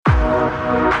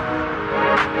Hey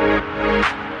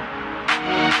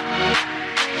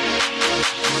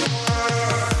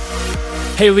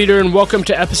leader, and welcome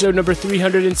to episode number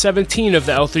 317 of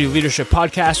the L3 Leadership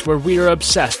Podcast, where we are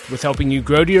obsessed with helping you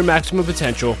grow to your maximum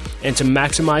potential and to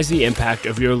maximize the impact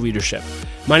of your leadership.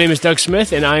 My name is Doug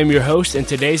Smith, and I am your host, and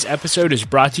today's episode is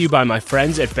brought to you by my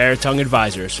friends at Beartongue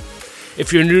Advisors.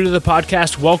 If you're new to the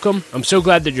podcast, welcome. I'm so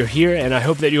glad that you're here, and I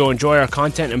hope that you'll enjoy our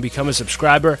content and become a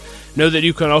subscriber. Know that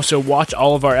you can also watch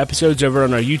all of our episodes over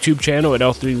on our YouTube channel at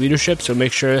L3 Leadership, so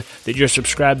make sure that you're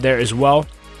subscribed there as well.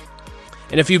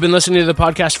 And if you've been listening to the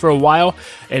podcast for a while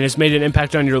and it's made an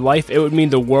impact on your life, it would mean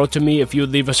the world to me if you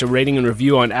would leave us a rating and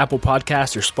review on Apple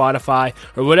Podcasts or Spotify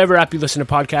or whatever app you listen to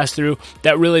podcasts through.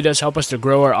 That really does help us to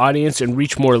grow our audience and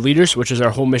reach more leaders, which is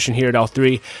our whole mission here at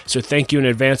L3. So thank you in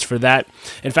advance for that.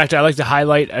 In fact, I like to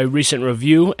highlight a recent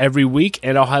review every week,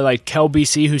 and I'll highlight Kel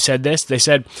BC, who said this. They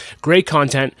said, "Great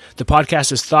content. The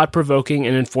podcast is thought-provoking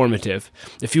and informative.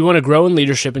 If you want to grow in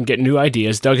leadership and get new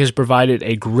ideas, Doug has provided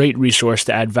a great resource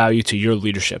to add value to your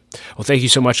leadership." Well, thank you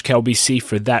so much, Kel BC,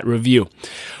 for that review.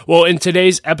 Well, in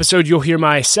today's episode, you'll hear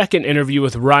my second interview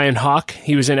with Ryan Hawk.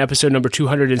 He was in episode number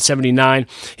 279.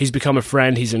 He's become a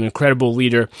friend. He's an incredible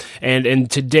leader. And in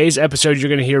today's episode, you're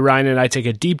going to hear Ryan and I take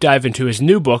a deep dive into his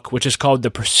new book, which is called The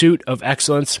Pursuit of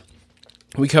Excellence.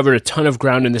 We covered a ton of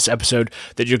ground in this episode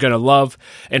that you're going to love.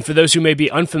 And for those who may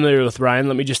be unfamiliar with Ryan,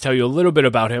 let me just tell you a little bit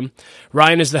about him.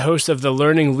 Ryan is the host of the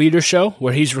Learning Leader Show,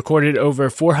 where he's recorded over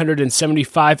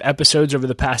 475 episodes over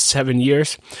the past 7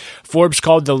 years. Forbes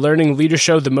called the Learning Leader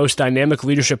Show the most dynamic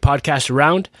leadership podcast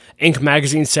around. Inc.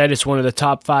 magazine said it's one of the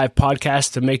top 5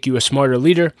 podcasts to make you a smarter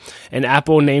leader. And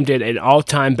Apple named it an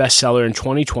all-time bestseller in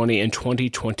 2020 and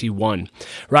 2021.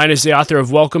 Ryan is the author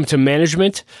of Welcome to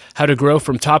Management, How to Grow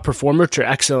from Top Performer to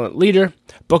Excellent Leader.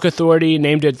 Book Authority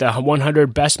named it the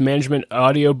 100 best management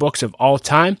audiobooks of all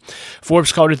time.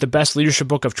 Forbes called it the best leadership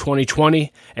book of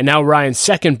 2020. And now Ryan's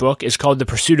second book is called The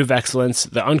Pursuit of Excellence,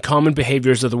 The Uncommon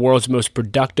Behaviors of the World's Most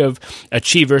Productive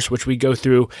Achievers, which we go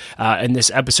through in this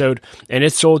episode. And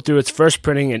it sold through its first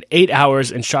printing in 8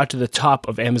 hours and shot to the top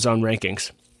of Amazon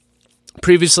rankings.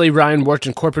 Previously, Ryan worked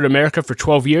in corporate America for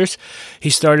 12 years. He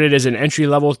started as an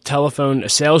entry-level telephone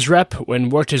sales rep and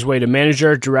worked his way to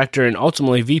manager, director, and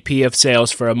ultimately VP of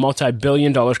sales for a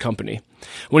multi-billion-dollar company.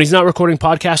 When he's not recording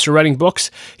podcasts or writing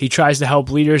books, he tries to help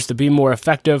leaders to be more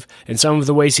effective, and some of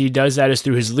the ways he does that is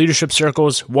through his leadership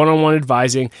circles, one-on-one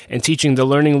advising, and teaching the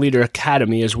Learning Leader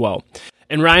Academy as well.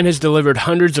 And Ryan has delivered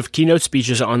hundreds of keynote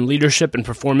speeches on leadership and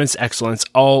performance excellence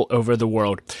all over the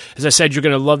world. As I said, you're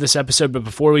going to love this episode, but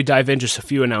before we dive in, just a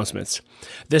few announcements.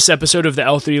 This episode of the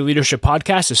L3 Leadership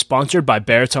Podcast is sponsored by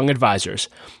Beartongue Advisors.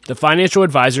 The financial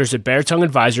advisors at Beartongue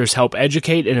Advisors help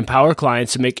educate and empower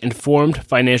clients to make informed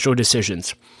financial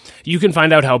decisions. You can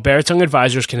find out how Beartongue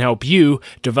Advisors can help you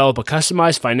develop a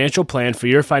customized financial plan for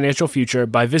your financial future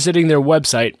by visiting their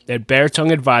website at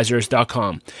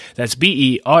beartongueadvisors.com. That's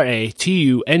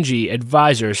BERATUNG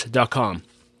advisors.com.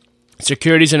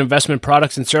 Securities and investment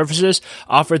products and services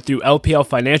offered through LPL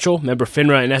Financial, member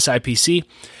FINRA and SIPC.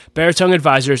 Beartongue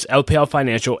Advisors, LPL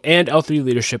Financial, and L3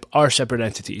 Leadership are separate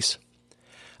entities.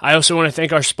 I also want to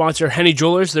thank our sponsor, Henny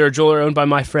Jewelers. They're a jeweler owned by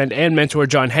my friend and mentor,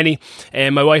 John Henny.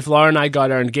 And my wife, Laura, and I got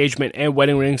our engagement and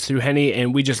wedding rings through Henny,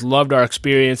 and we just loved our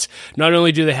experience. Not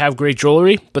only do they have great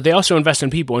jewelry, but they also invest in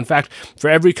people. In fact, for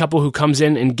every couple who comes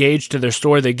in engaged to their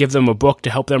store, they give them a book to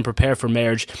help them prepare for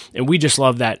marriage, and we just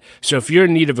love that. So if you're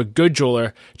in need of a good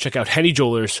jeweler, check out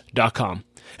hennyjewelers.com.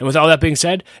 And with all that being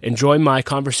said, enjoy my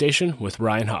conversation with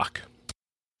Ryan Hawk.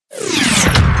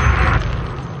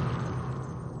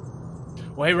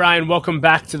 Well, hey, Ryan, welcome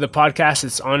back to the podcast.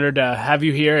 It's honored to have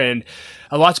you here, and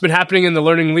a lot's been happening in the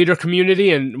Learning Leader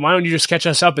community, and why don't you just catch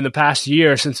us up in the past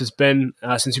year since you've been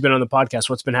on the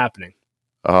podcast? What's been happening?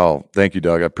 Oh, thank you,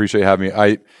 Doug. I appreciate having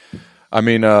me. I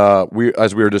mean,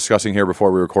 as we were discussing here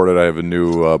before we recorded, I have a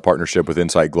new partnership with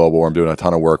Insight Global, where I'm doing a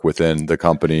ton of work within the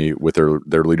company with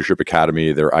their Leadership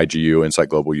Academy, their IGU, Insight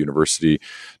Global University,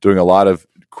 doing a lot of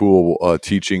cool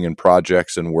teaching and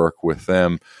projects and work with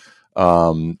them.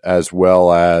 As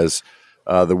well as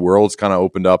the world's kind of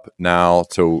opened up now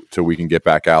to we can get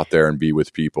back out there and be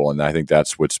with people. And I think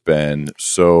that's what's been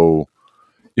so,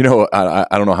 I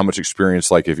don't know how much experience,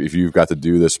 like if you've got to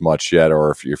do this much yet,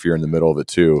 or if you're in the middle of it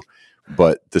too,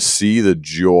 but to see the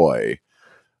joy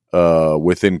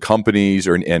within companies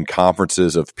and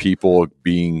conferences of people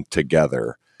being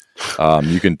together,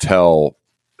 you can tell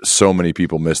so many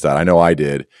people miss that. I know I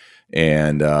did.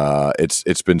 And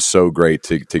it's been so great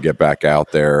to get back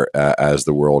out there as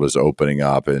the world is opening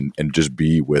up and just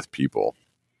be with people.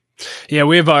 Yeah,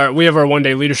 we have our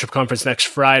one-day leadership conference next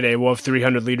Friday. We'll have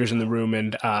 300 leaders in the room,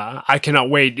 and I cannot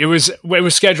wait. It was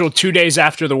scheduled 2 days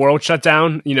after the world shut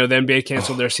down. The NBA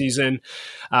canceled their season,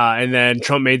 and then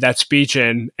Trump made that speech,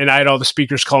 and I had all the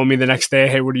speakers calling me the next day.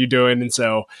 Hey, what are you doing? And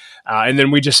so, and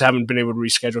then we just haven't been able to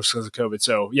reschedule because of COVID.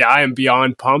 So yeah, I am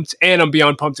beyond pumped, and I'm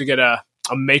beyond pumped to get a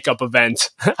makeup event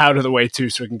out of the way too,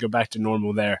 so we can go back to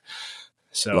normal there.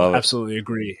 So absolutely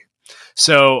agree.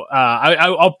 So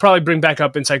I'll probably bring back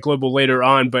up Insight Global later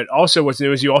on, but also what's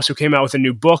new is you also came out with a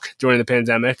new book during the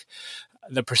pandemic,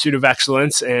 The Pursuit of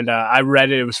Excellence, and I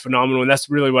read it. It was phenomenal, and that's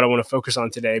really what I want to focus on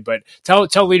today. But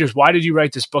tell leaders, why did you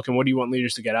write this book, and what do you want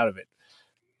leaders to get out of it?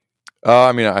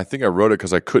 I think I wrote it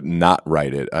because I could not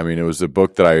write it. It was a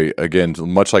book that again,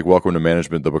 much like Welcome to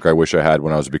Management, the book I wish I had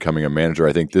when I was becoming a manager.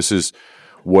 I think this is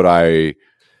what I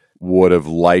would have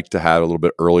liked to have a little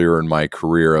bit earlier in my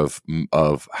career of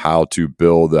how to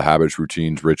build the habits,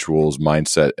 routines, rituals,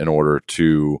 mindset in order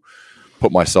to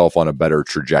put myself on a better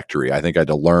trajectory. I think I had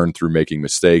to learn through making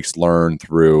mistakes, learn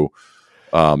through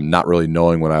not really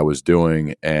knowing what I was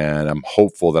doing, and I'm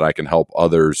hopeful that I can help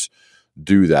others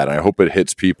do that. And I hope it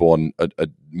hits people in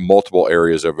multiple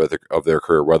areas of their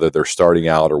career, whether they're starting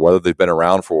out or whether they've been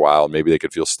around for a while. Maybe they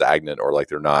could feel stagnant or like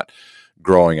they're not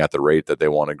growing at the rate that they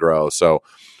want to grow. So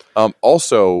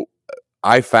also,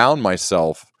 I found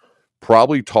myself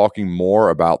probably talking more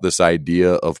about this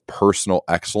idea of personal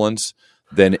excellence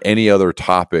than any other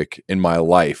topic in my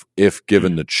life, if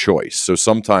given the choice. So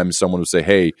sometimes someone would say,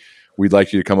 hey, we'd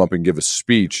like you to come up and give a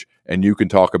speech, and you can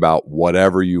talk about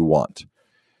whatever you want.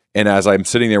 And as I'm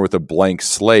sitting there with a blank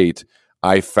slate,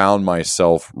 I found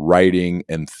myself writing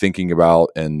and thinking about,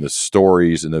 and the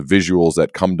stories and the visuals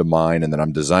that come to mind and that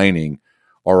I'm designing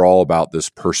are all about this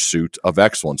pursuit of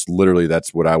excellence. Literally,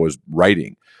 that's what I was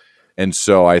writing. And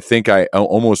so I think I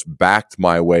almost backed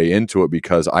my way into it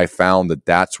because I found that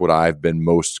that's what I've been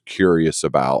most curious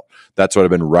about. That's what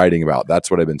I've been writing about. That's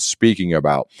what I've been speaking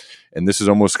about. And this is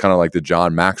almost kind of like the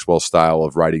John Maxwell style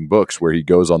of writing books, where he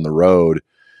goes on the road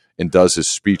and does his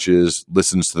speeches,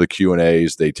 listens to the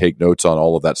Q&As, they take notes on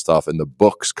all of that stuff, and the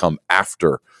books come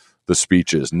after the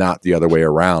speeches, not the other way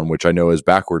around, which I know is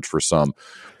backwards for some.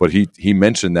 But he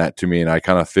mentioned that to me, and I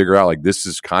kind of figure out like this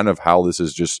is kind of how this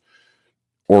is just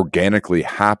organically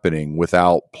happening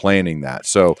without planning that.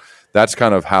 So that's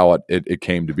kind of how it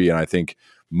came to be. And I think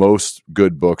most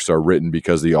good books are written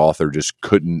because the author just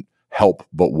couldn't help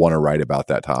but want to write about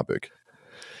that topic.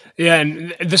 Yeah,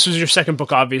 and this was your second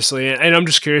book, obviously, and I'm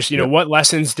just curious, what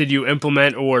lessons did you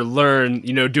implement or learn,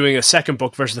 doing a second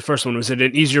book versus the first one? Was it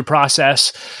an easier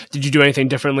process? Did you do anything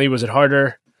differently? Was it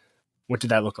harder? What did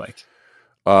that look like?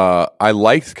 I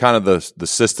liked kind of the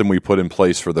system we put in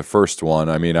place for the first one.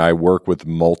 I work with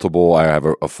I have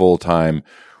a full-time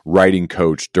writing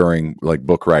coach during like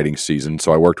book writing season.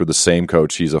 So I worked with the same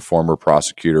coach. He's a former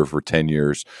prosecutor for 10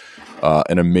 years,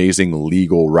 an amazing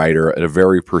legal writer, and a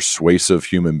very persuasive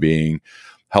human being.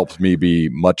 Helped me be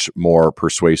much more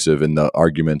persuasive in the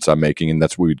arguments I'm making. And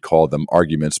that's what we'd call them,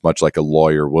 arguments, much like a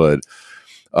lawyer would.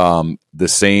 The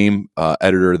same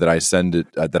editor that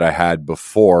I had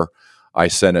before, I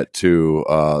sent it to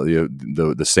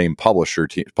the same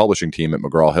publishing team at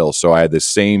McGraw-Hill. So I had the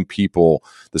same people,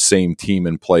 the same team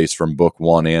in place from book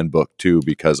one and book two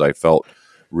because I felt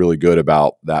really good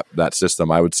about that system.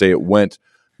 I would say it went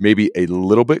maybe a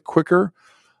little bit quicker,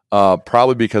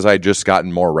 probably because I had just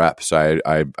gotten more reps. I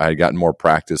had gotten more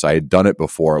practice. I had done it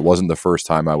before. It wasn't the first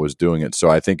time I was doing it. So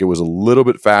I think it was a little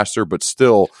bit faster, but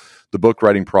still the book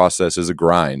writing process is a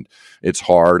grind. It's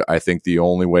hard. I think the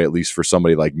only way, at least for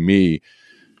somebody like me,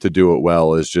 to do it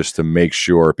well is just to make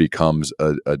sure it becomes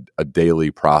a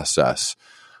daily process.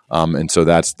 And so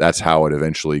that's how it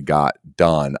eventually got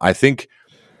done. I think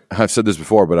I've said this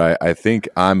before, but I think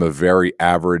I'm a very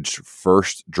average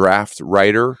first draft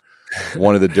writer.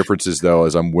 One of the differences, though,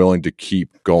 is I'm willing to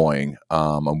keep going.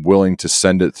 I'm willing to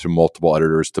send it to multiple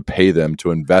editors, to pay them,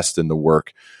 to invest in the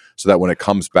work, so that when it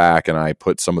comes back and I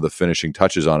put some of the finishing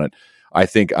touches on it, I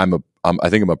think I'm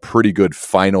a pretty good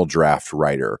final draft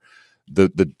writer.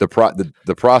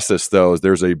 The process, though, is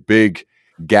there's a big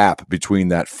gap between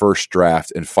that first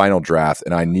draft and final draft,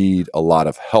 and I need a lot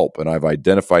of help. And I've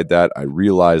identified that. I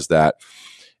realize that.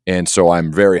 And so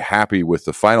I'm very happy with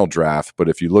the final draft. But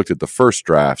if you looked at the first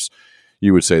drafts,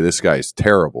 you would say this guy's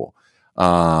terrible.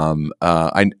 I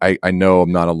know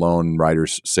I'm not alone.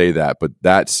 Writers say that, but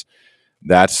that's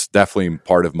definitely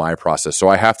part of my process. So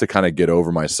I have to kind of get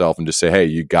over myself and just say, hey,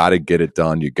 you got to get it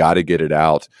done. You got to get it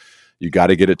out. You got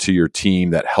to get it to your team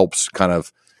that helps kind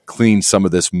of clean some of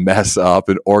this mess up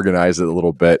and organize it a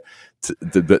little bit.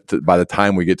 by the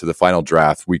time we get to the final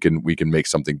draft, we can make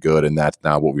something good, and that's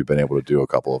now what we've been able to do a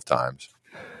couple of times.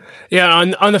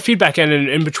 Yeah, on the feedback end, and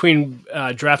in between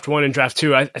draft 1 and draft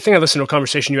 2, I think I listened to a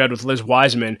conversation you had with Liz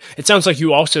Wiseman. It sounds like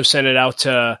you also sent it out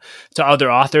to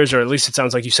other authors, or at least it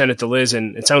sounds like you sent it to Liz,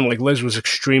 and it sounded like Liz was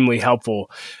extremely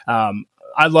helpful.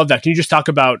 I love that. Can you just talk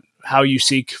about how you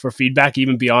seek for feedback,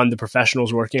 even beyond the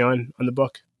professionals working on the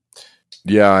book?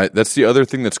 Yeah, that's the other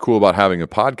thing that's cool about having a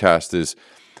podcast is,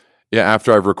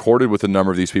 after I've recorded with a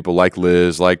number of these people like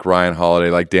Liz, like Ryan Holiday,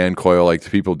 like Dan Coyle, like the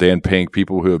people, Dan Pink,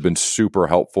 people who have been super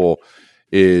helpful,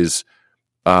 is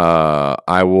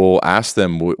I will ask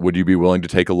them, would you be willing to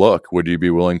take a look? Would you be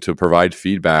willing to provide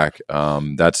feedback?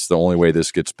 That's the only way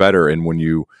this gets better. And when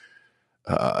you,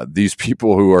 these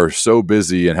people who are so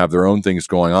busy and have their own things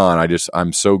going on,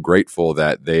 I'm so grateful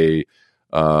that they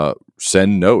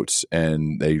send notes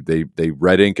and they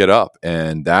red ink it up.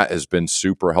 And that has been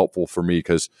super helpful for me,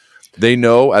 because they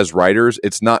know as writers,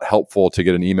 it's not helpful to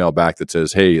get an email back that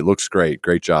says, "Hey, it looks great.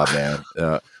 Great job,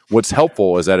 man." What's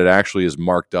helpful is that it actually is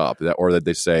marked up, or that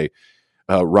they say,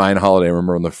 Ryan Holiday, I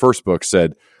remember in the first book,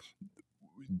 said,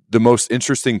 the most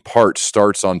interesting part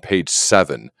starts on page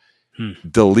 7.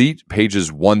 Delete pages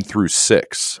 1 through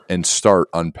 6 and start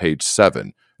on page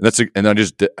 7. That's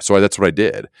what I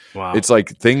did. Wow. It's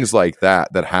like things like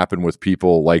that happen with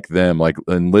people like them.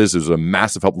 And Liz is a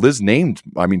massive help. Liz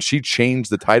she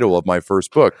changed the title of my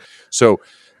first book. So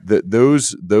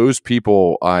those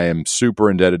people I am super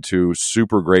indebted to,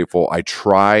 super grateful. I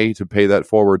try to pay that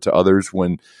forward to others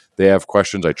when they have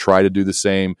questions. I try to do the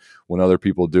same when other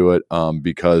people do it,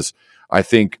 because I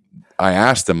think I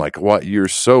asked them, like, "What? You're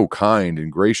so kind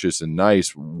and gracious and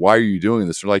nice. Why are you doing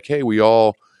this?" They're like, "Hey, we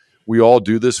all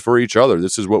do this for each other.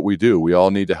 This is what we do. We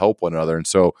all need to help one another." And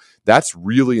so that's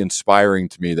really inspiring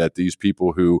to me, that these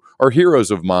people who are heroes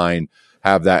of mine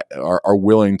have that, are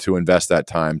willing to invest that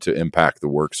time to impact the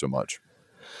work so much.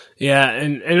 Yeah,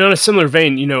 and on a similar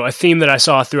vein, a theme that I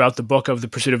saw throughout the book of The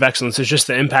Pursuit of Excellence is just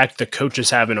the impact the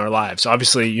coaches have in our lives.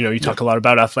 Obviously, you talk a lot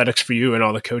about athletics for you and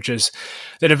all the coaches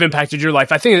that have impacted your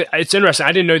life. I think it's interesting.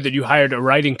 I didn't know that you hired a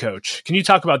writing coach. Can you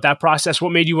talk about that process?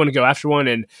 What made you want to go after one,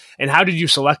 and how did you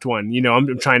select one?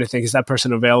 I'm trying to think, is that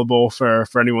person available for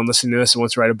anyone listening to this who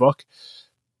wants to write a book?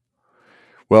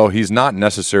 Well, he's not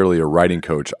necessarily a writing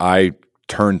coach. I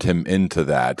turned him into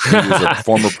that. He was a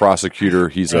former prosecutor.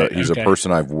 He's a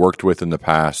person I've worked with in the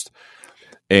past,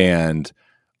 and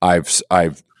I've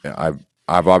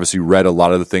obviously read a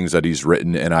lot of the things that he's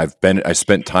written, and I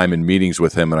spent time in meetings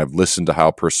with him, and I've listened to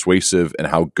how persuasive and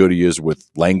how good he is with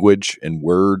language and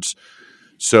words.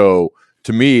 So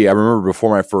to me, I remember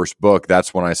before my first book,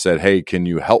 that's when I said, "Hey, can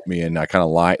you help me?" And I kind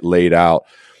of laid out,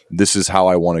 this is how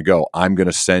I want to go. I'm going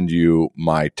to send you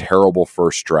my terrible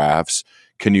first drafts.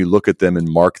 Can you look at them and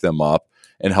mark them up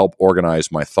and help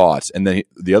organize my thoughts? And then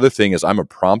the other thing is, I'm a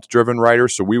prompt-driven writer,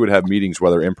 so we would have meetings,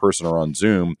 whether in person or on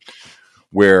Zoom,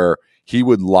 where he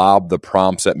would lob the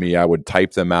prompts at me. I would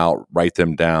type them out, write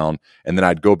them down, and then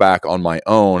I'd go back on my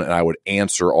own and I would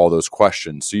answer all those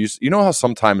questions. So you know how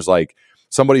sometimes, like,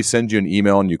 somebody sends you an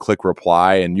email and you click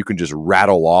reply and you can just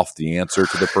rattle off the answer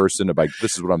to the person about,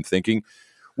 this is what I'm thinking.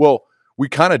 Well, we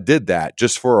kind of did that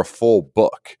just for a full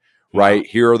book. Right?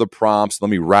 Here are the prompts. Let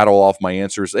me rattle off my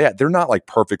answers. Yeah, they're not like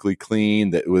perfectly clean.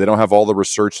 They don't have all the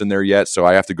research in there yet. So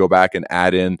I have to go back and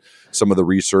add in some of the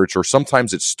research, or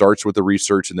sometimes it starts with the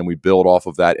research and then we build off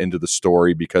of that into the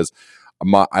story, because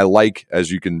I like,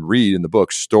 as you can read in the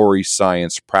book, story,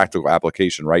 science, practical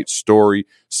application, right? Story,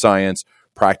 science,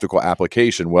 practical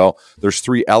application. Well, there's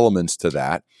 3 elements to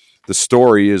that. The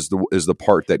story is the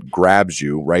part that grabs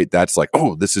you, right? That's like,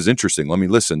 oh, this is interesting. Let me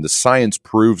listen. The science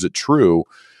proves it true.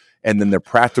 And then the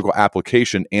practical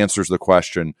application answers the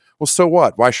question, well, so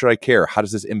what? Why should I care? How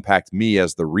does this impact me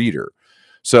as the reader?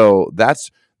 So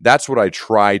that's what I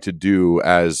try to do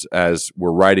as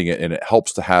we're writing it. And it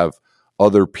helps to have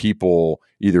other people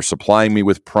either supplying me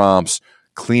with prompts,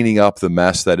 cleaning up the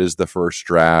mess that is the first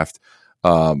draft,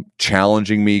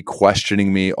 challenging me,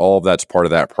 questioning me. All of that's part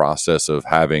of that process of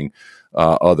having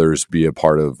others be a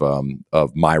part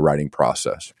of my writing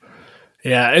process.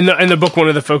 Yeah, in the book, one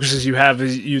of the focuses you have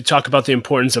is you talk about the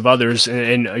importance of others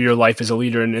in your life as a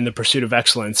leader and in the pursuit of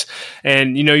excellence.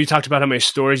 And, you talked about how many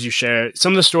stories you share.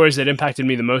 Some of the stories that impacted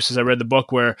me the most as I read the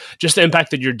book were just the impact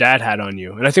that your dad had on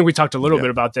you. And I think we talked a little bit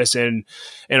about this in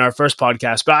our first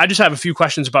podcast, but I just have a few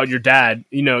questions about your dad.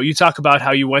 You talk about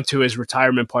how you went to his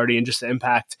retirement party and just the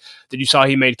impact that you saw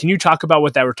he made. Can you talk about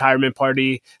what that retirement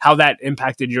party, how that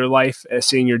impacted your life,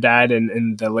 seeing your dad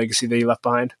and the legacy that he left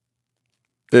behind?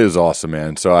 It was awesome,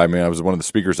 man. So, I mean, I was one of the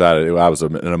speakers at it. I was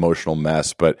an emotional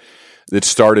mess, but it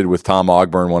started with Tom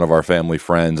Ogburn, one of our family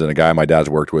friends, and a guy my dad's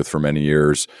worked with for many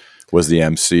years was the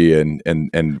MC, and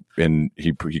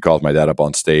he calls my dad up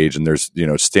on stage, and there's,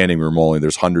 standing room only.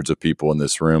 There's hundreds of people in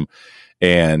this room,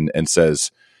 and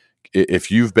says,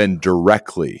 if you've been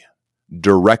directly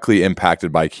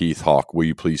impacted by Keith Hawk, will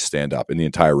you please stand up? And the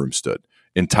entire room stood.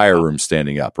 Entire room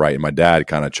standing up, right? And my dad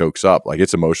kind of chokes up. Like,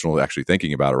 it's emotional actually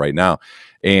thinking about it right now.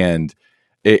 And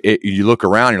you look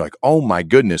around, you're like, oh my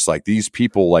goodness, like these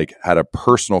people like had a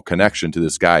personal connection to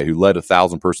this guy who led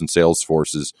 1,000-person sales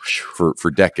forces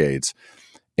for decades,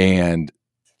 and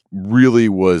really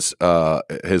was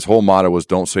his whole motto was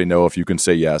don't say no if you can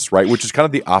say yes, right? Which is kind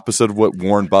of the opposite of what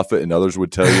Warren Buffett and others would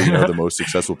tell you. The most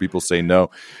successful people say no.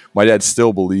 My dad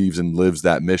still believes and lives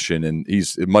that mission, and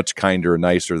he's much kinder and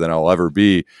nicer than I'll ever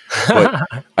be. But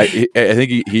I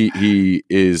think he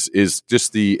is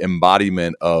just the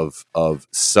embodiment of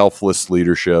selfless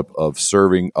leadership, of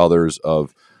serving others,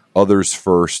 of others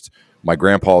first. My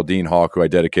grandpa, Dean Hawk, who I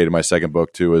dedicated my second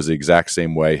book to, is the exact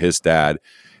same way, his dad.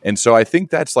 And so I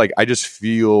think that's like, I just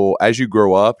feel as you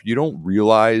grow up, you don't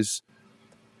realize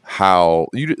how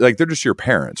they're just your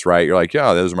parents, right? You're like,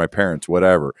 yeah, those are my parents,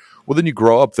 whatever. Well, then you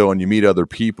grow up though, and you meet other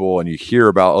people, and you hear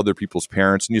about other people's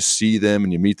parents, and you see them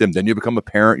and you meet them. Then you become a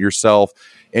parent yourself,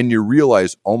 and you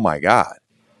realize, oh my God,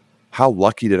 how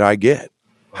lucky did I get?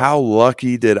 How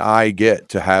lucky did I get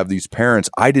to have these parents?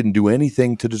 I didn't do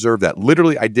anything to deserve that.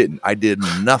 Literally, I didn't. I did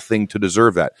nothing to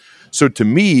deserve that. So to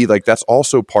me, like, that's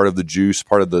also part of the juice,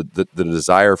 part of the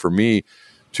desire for me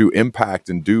to impact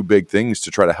and do big things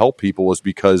to try to help people, is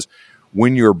because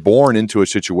when you're born into a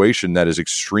situation that is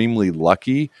extremely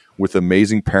lucky with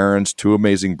amazing parents, two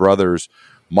amazing brothers,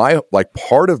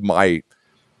 part of my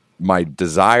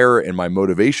desire and my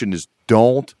motivation is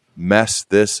don't mess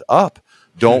this up.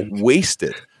 Don't waste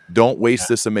it. Don't waste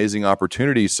this amazing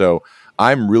opportunity. So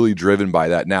I'm really driven by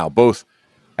that now, both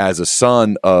as a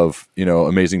son of,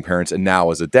 amazing parents, and now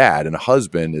as a dad and a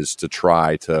husband, is to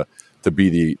try to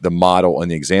be the model and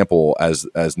the example as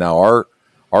now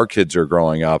our kids are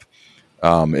growing up.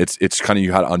 It's kind of,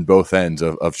 you had on both ends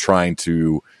of trying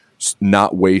to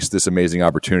not waste this amazing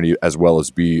opportunity, as well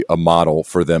as be a model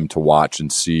for them to watch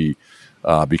and see,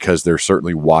 because they're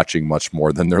certainly watching much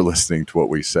more than they're listening to what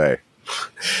we say.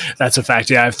 That's a fact.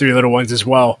 Yeah, I have 3 little ones as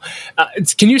well.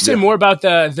 Can you say more about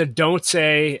the don't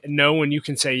say no when you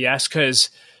can say yes? Because,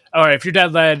 all right, if your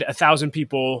dad led 1,000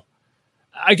 people,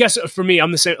 I guess for me,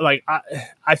 I'm the same. Like,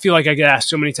 I feel like I get asked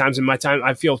so many times in my time.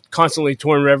 I feel constantly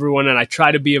torn with everyone, and I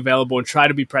try to be available and try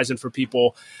to be present for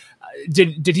people.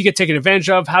 Did he get taken advantage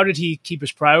of? How did he keep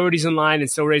his priorities in line and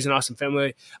still raise an awesome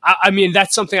family? I mean,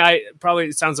 that's something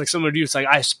it sounds like similar to you. It's like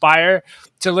I aspire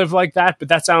to live like that, but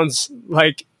that sounds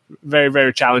like very,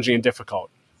 very challenging and difficult.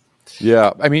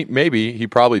 Yeah, I mean, maybe he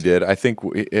probably did. I think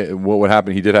what would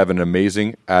happen, he did have an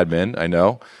amazing admin, I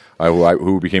know,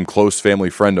 who became close family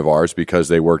friend of ours because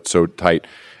they worked so tight,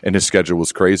 and his schedule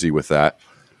was crazy with that.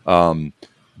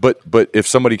 But if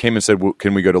somebody came and said, well,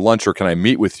 can we go to lunch, or can I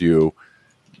meet with you?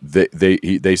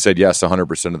 They said yes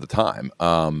 100% of the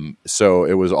time. So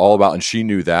it was all about, and she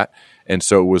knew that. And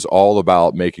so it was all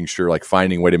about making sure, like,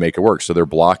 finding a way to make it work. So they're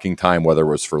blocking time, whether it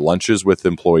was for lunches with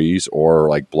employees or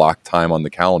like block time on the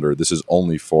calendar. This is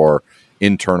only for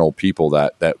internal people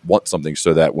that want something,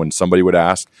 so that when somebody would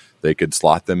ask, they could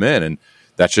slot them in. And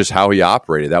that's just how he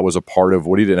operated. That was a part of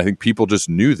what he did. I think people just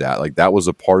knew that. Like, that was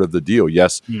a part of the deal.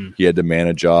 Yes, he had to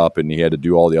manage up, and he had to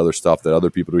do all the other stuff that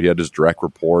other people do. He had his direct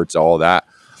reports, all of that.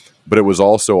 But it was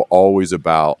also always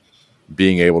about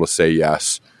being able to say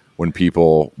yes when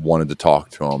people wanted to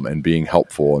talk to him, and being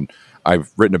helpful. And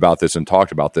I've written about this and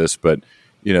talked about this, but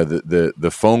the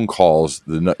phone calls,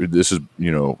 this is,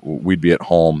 we'd be at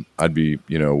home, I'd be,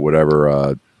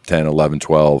 10, 11,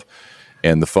 12,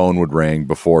 and the phone would ring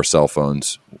before cell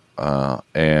phones.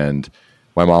 And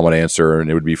my mom would answer, and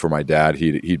it would be for my dad.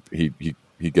 He'd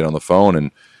get on the phone,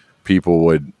 and people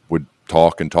would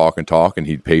talk and talk and talk, and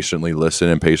he'd patiently listen,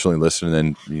 and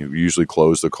then usually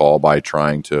close the call by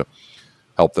trying to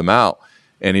help them out.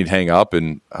 And he'd hang up,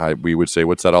 and we would say,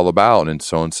 what's that all about? And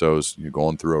so-and-so's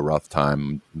going through a rough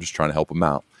time. I'm just trying to help him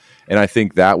out. And I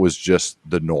think that was just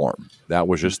the norm. That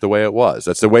was just the way it was.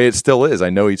 That's the way it still is. I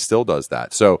know he still does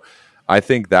that. So I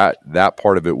think that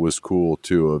part of it was cool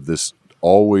too, of this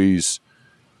always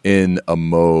in a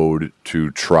mode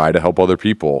to try to help other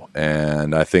people.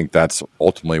 And I think that's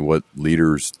ultimately what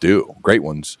leaders do. Great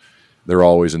ones, they're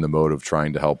always in the mode of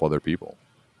trying to help other people.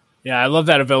 Yeah, I love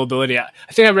that availability. I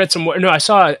think I read I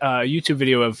saw a YouTube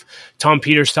video of Tom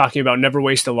Peters talking about never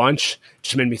waste a lunch.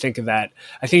 Just made me think of that.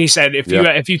 I think he said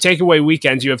if you take away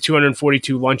weekends, you have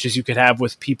 242 lunches you could have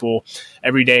with people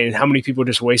every day, and how many people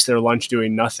just waste their lunch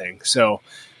doing nothing. So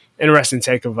interesting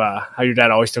take of how your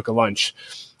dad always took a lunch.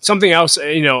 Something else,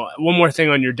 one more thing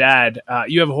on your dad.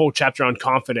 You have a whole chapter on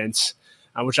confidence,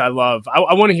 which I love.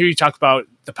 I want to hear you talk about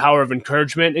the power of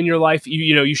encouragement in your life.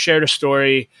 You shared a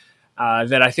story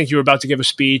that I think you were about to give a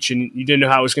speech and you didn't know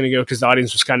how it was going to go because the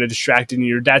audience was kind of distracted, and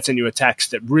your dad sent you a text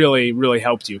that really, really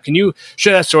helped you. Can you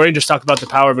share that story and just talk about the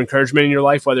power of encouragement in your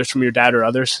life, whether it's from your dad or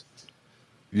others?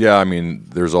 Yeah, I mean,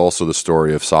 there's also the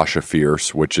story of Sasha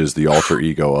Fierce, which is the alter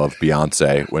ego of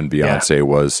Beyonce. When Beyonce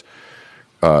was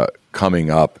coming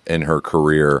up in her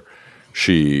career,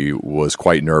 she was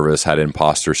quite nervous, had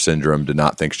imposter syndrome, did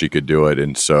not think she could do it,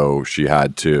 and so she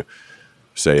had to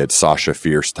say it's Sasha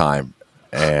Fierce time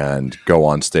and go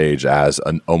on stage as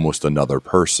almost another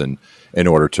person in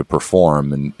order to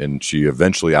perform. And she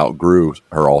eventually outgrew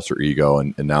her alter ego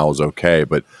and now is okay.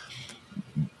 But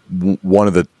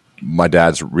my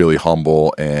dad's really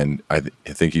humble, and I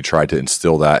think he tried to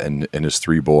instill that in his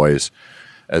three boys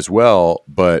as well.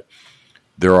 But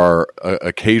there are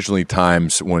occasionally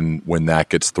times when that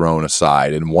gets thrown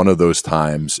aside. And one of those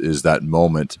times is that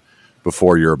moment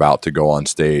before you're about to go on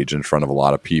stage in front of a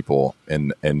lot of people.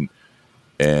 And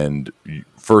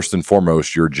first and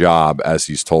foremost, your job, as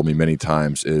he's told me many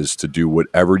times, is to do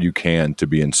whatever you can to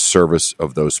be in service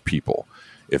of those people.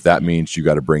 If that means you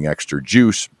got to bring extra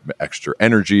juice, extra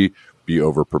energy, be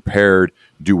over prepared,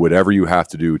 do whatever you have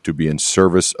to do to be in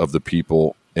service of the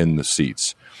people in the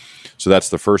seats. So that's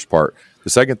the first part. The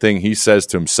second thing he says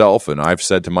to himself, and I've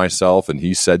said to myself, and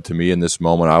he said to me in this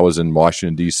moment, I was in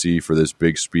Washington, D.C. for this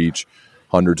big speech,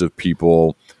 hundreds of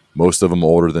people, most of them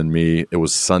older than me. It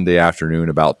was Sunday afternoon,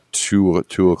 about 2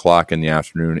 o'clock in the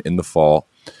afternoon in the fall.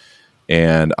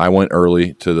 And I went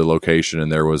early to the location, and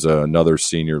there was another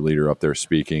senior leader up there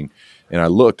speaking. And I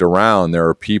looked around. There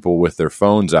are people with their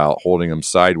phones out, holding them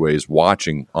sideways,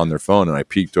 watching on their phone. And I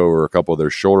peeked over a couple of their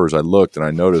shoulders. I looked, and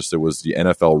I noticed it was the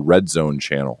NFL Red Zone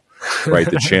channel,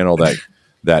 right? The channel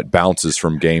that bounces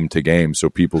from game to game. So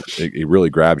it really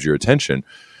grabs your attention.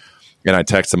 And I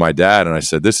texted my dad, and I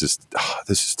said, "This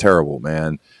is terrible,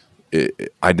 man."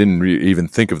 I didn't even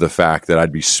think of the fact that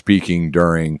I'd be speaking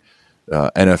during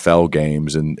NFL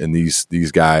games, and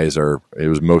these guys it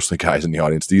was mostly guys in the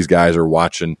audience. These guys are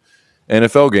watching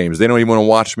NFL games. They don't even want to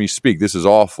watch me speak. This is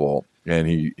awful. And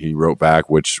he wrote back,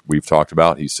 which we've talked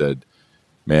about. He said,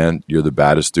 "Man, you're the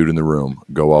baddest dude in the room.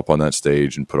 Go up on that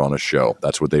stage and put on a show.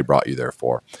 That's what they brought you there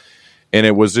for." And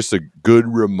it was just a good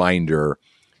reminder.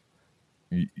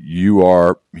 You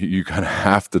kind of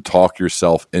have to talk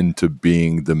yourself into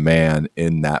being the man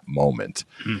in that moment.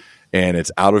 And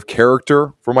it's out of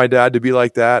character for my dad to be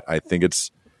like that. I think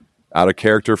it's out of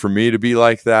character for me to be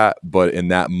like that. But in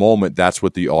that moment, that's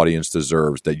what the audience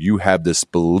deserves, that you have this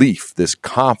belief, this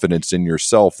confidence in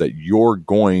yourself that you're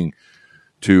going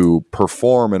to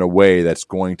perform in a way that's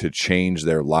going to change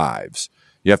their lives.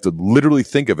 You have to literally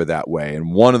think of it that way.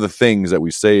 And one of the things that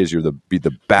we say is be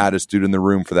the baddest dude in the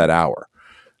room for that hour.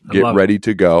 Get ready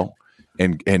to go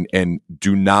and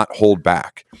do not hold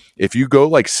back. If you go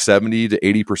like 70 to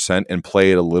 80% and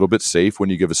play it a little bit safe when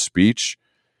you give a speech,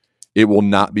 it will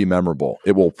not be memorable.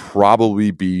 It will probably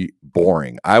be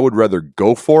boring. I would rather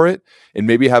go for it and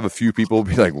maybe have a few people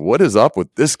be like, "What is up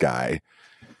with this guy?"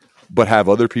 But have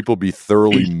other people be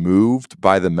thoroughly moved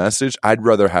by the message. I'd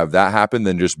rather have that happen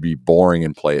than just be boring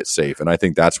and play it safe. And I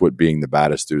think that's what being the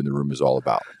baddest dude in the room is all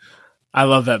about. I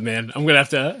love that, man. I'm going to have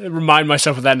to remind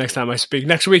myself of that next time I speak.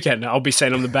 Next weekend, I'll be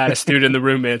saying I'm the baddest dude in the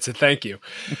room, man. So thank you.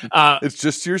 It's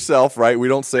just yourself, right? We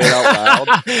don't say it out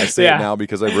loud. I say it now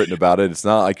because I've written about it. It's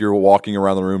not like you're walking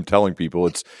around the room telling people.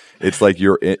 It's like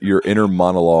your inner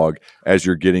monologue as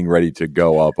you're getting ready to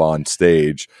go up on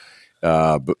stage,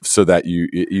 so that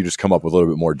you just come up with a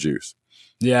little bit more juice.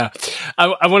 Yeah.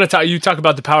 I want to you talk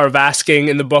about the power of asking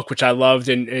in the book, which I loved.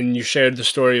 And you shared the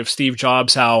story of Steve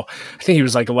Jobs, how I think he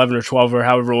was like 11 or 12 or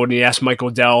however old, and he asked Michael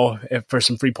Dell for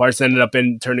some free parts, ended up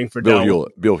turning for Bill Dell.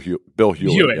 Hewlett. Bill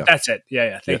Hewlett. Yeah. That's it.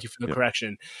 Yeah. Thank you for the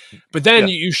correction. But then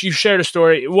you shared a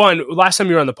story. One, last time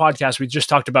you were on the podcast, we just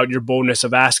talked about your boldness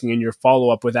of asking and your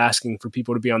follow-up with asking for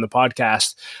people to be on the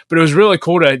podcast. But it was really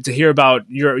cool to hear about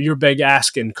your big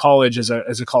ask in college as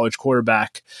a college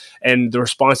quarterback and the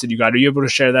response that you got. Are you able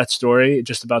to share that story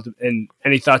just about and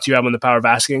any thoughts you have on the power of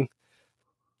asking?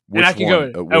 Which and I can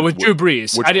go with Drew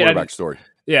Brees. Which quarterback story?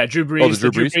 Yeah, Drew Brees. The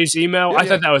Drew Brees email. Yeah, I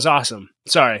thought that was awesome.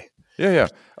 Sorry. Yeah.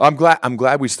 I'm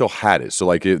glad we still had it. So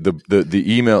like the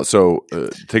email. So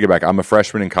take it back. I'm a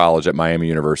freshman in college at Miami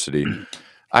University.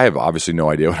 I have obviously no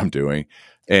idea what I'm doing,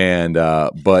 and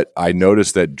but I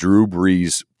noticed that Drew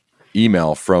Brees'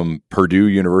 email from Purdue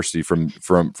University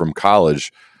from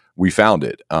college. We found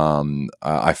it.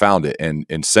 I found it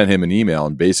and sent him an email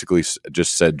and basically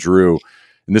just said, Drew,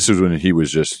 and this was when he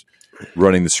was just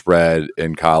running the spread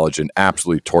in college and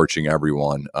absolutely torching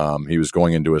everyone. He was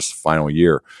going into his final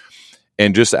year,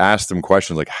 and just asked him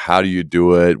questions like, how do you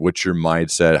do it? What's your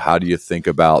mindset? How do you think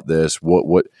about this?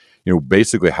 What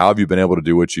basically, how have you been able to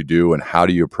do what you do, and how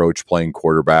do you approach playing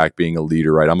quarterback, being a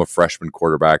leader, right? I'm a freshman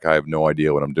quarterback. I have no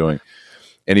idea what I'm doing.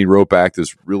 And he wrote back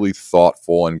this really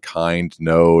thoughtful and kind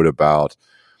note about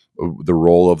the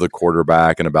role of the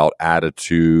quarterback and about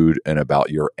attitude and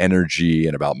about your energy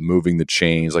and about moving the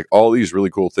chains, like all these really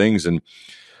cool things. And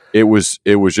it was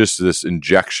just this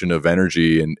injection of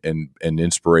energy and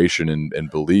inspiration and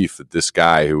belief that this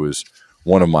guy, who was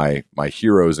one of my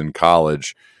heroes in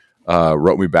college,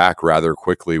 wrote me back rather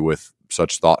quickly with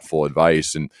such thoughtful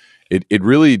advice. And it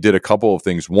really did a couple of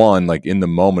things. One, like in the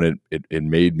moment, it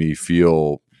made me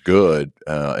feel good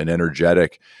and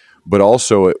energetic, but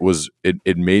also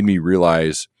it made me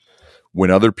realize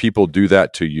when other people do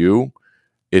that to you,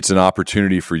 it's an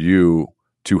opportunity for you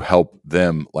to help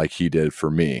them like he did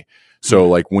for me. So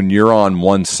like when you're on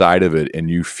one side of it and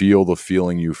you feel the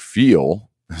feeling you feel,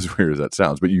 as weird as that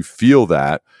sounds, but you feel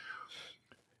that,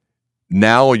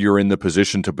 now you're in the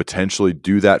position to potentially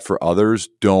do that for others.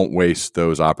 Don't waste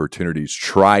those opportunities.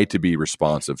 Try to be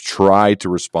responsive. Try to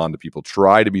respond to people.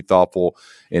 Try to be thoughtful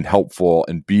and helpful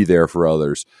and be there for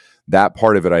others. That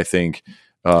part of it, I think,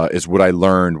 is what I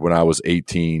learned when I was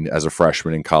 18 as a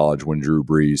freshman in college, when Drew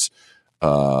Brees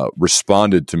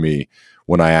responded to me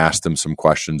when I asked him some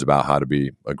questions about how to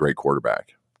be a great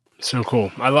quarterback. So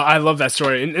cool. I love that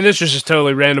story. And this was just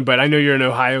totally random, but I know you're an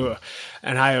Ohio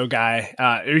guy.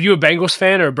 Are you a Bengals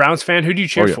fan or a Browns fan? Who do you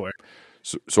cheer for?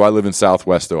 So I live in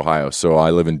Southwest Ohio. So I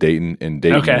live in Dayton, and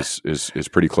Dayton is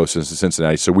pretty close to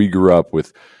Cincinnati. So we grew up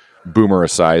with Boomer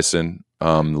Esiason,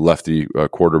 the lefty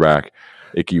quarterback,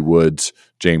 Ickey Woods,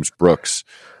 James Brooks,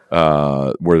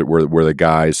 were the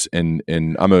guys, and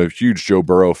I'm a huge Joe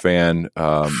Burrow fan.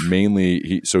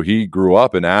 Mainly, he grew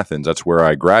up in Athens. That's where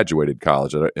I graduated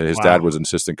college. His dad was an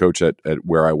assistant coach at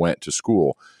where I went to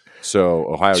school.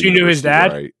 So Ohio. So you knew his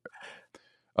dad?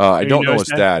 I don't know his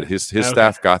dad. His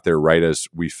staff got there right as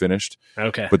we finished.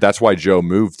 Okay, but that's why Joe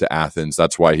moved to Athens.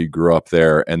 That's why he grew up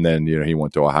there, and then he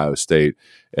went to Ohio State,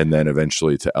 and then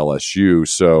eventually to LSU.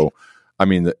 So, I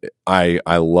mean, I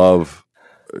love.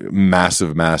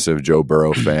 Massive Joe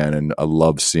Burrow fan, and I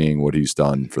love seeing what he's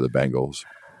done for the Bengals.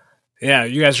 Yeah,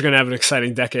 you guys are going to have an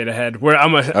exciting decade ahead.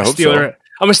 I'm a Steeler. So.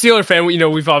 I'm a Steeler fan.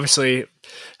 We've obviously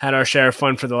had our share of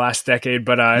fun for the last decade,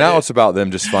 but now it's about them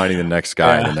just finding the next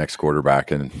guy, the next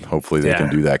quarterback, and hopefully they can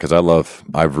do that. Because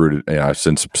I've rooted,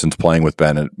 since playing with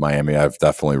Ben at Miami, I've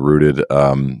definitely rooted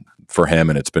for him,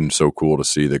 and it's been so cool to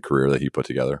see the career that he put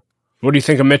together. What do you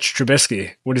think of Mitch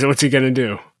Trubisky? What's he going to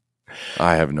do?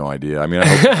 I have no idea. I mean, I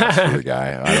hope that's for the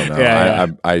guy. I don't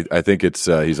know. I think it's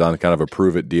he's on kind of a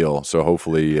prove it deal. So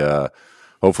hopefully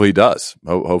he does.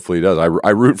 Hopefully he does.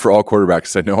 I root for all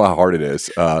quarterbacks. I know how hard it is.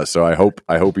 So I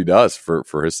hope he does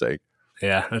for his sake.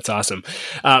 Yeah, that's awesome.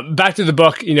 Back to the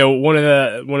book, one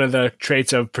of the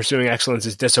traits of pursuing excellence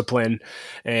is discipline.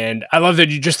 And I love that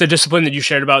the discipline that you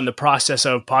shared about in the process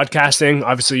of podcasting.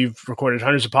 Obviously, you've recorded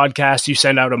hundreds of podcasts. You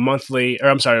send out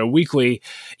a weekly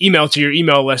email to your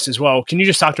email list as well. Can you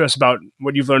just talk to us about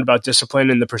what you've learned about discipline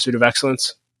in the pursuit of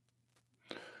excellence?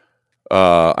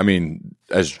 I mean,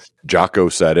 as Jocko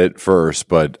said it first,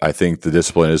 but I think the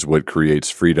discipline is what creates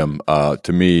freedom.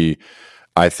 To me,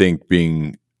 I think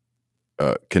being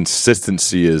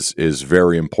consistency is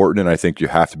very important, and I think you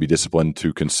have to be disciplined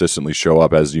to consistently show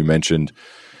up. As you mentioned,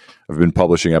 I've been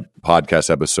publishing podcast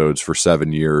episodes for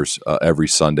 7 years, every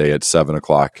Sunday at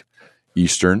 7:00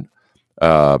 Eastern,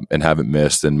 and haven't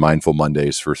missed, and Mindful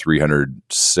Mondays for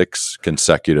 306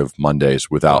 consecutive Mondays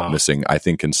without missing. I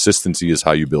think consistency is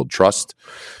how you build trust.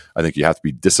 I think you have to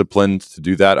be disciplined to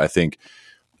do that. I think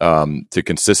to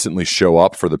consistently show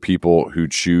up for the people who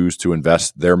choose to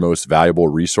invest their most valuable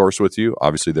resource with you,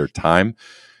 obviously their time,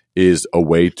 is a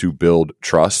way to build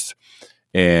trust.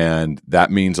 And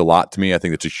that means a lot to me. I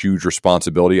think it's a huge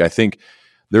responsibility. I think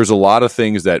there's a lot of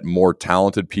things that more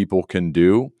talented people can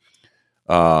do.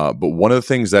 But one of the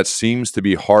things that seems to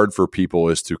be hard for people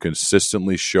is to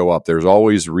consistently show up. There's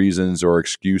always reasons or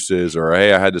excuses or,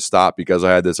 hey, I had to stop because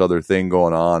I had this other thing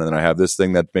going on, and then I have this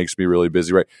thing that makes me really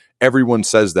busy, right? Everyone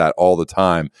says that all the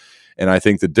time. And I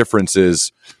think the difference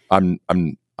is I'm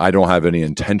I don't have any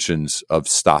intentions of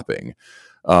stopping.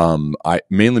 I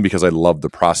mainly because I love the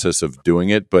process of doing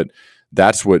it, but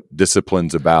that's what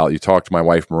discipline's about. You talk to my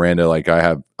wife, Miranda, like I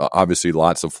have obviously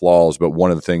lots of flaws, but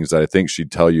one of the things that I think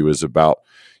she'd tell you is about,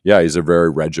 he's a very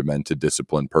regimented,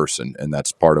 disciplined person. And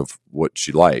that's part of what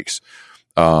she likes.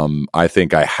 I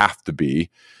think I have to be,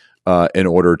 in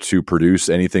order to produce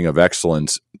anything of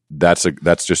excellence. That's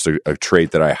just a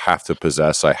trait that I have to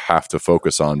possess. I have to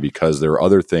focus on, because there are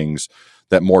other things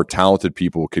that more talented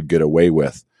people could get away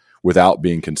with without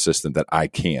being consistent that I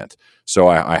can't. So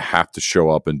I have to show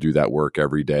up and do that work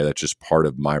every day. That's just part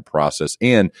of my process.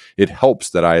 And it helps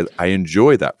that I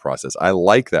enjoy that process. I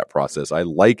like that process. I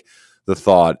like the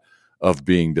thought of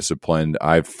being disciplined.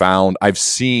 I've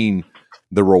seen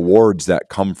the rewards that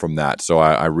come from that. So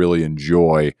I really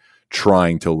enjoy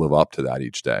trying to live up to that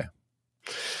each day.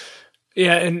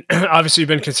 Yeah, and obviously you've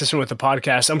been consistent with the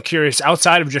podcast. I'm curious,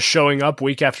 outside of just showing up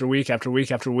week after week after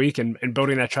week after week and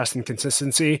building that trust and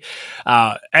consistency,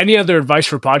 any other advice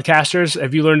for podcasters?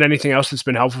 Have you learned anything else that's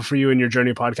been helpful for you in your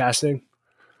journey of podcasting?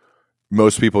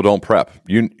 Most people don't prep.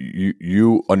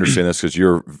 You understand this because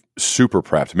you're super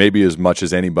prepped, maybe as much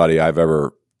as anybody I've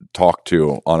ever talked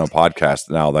to on a podcast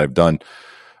now that I've done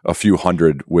a few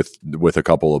hundred with a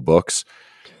couple of books.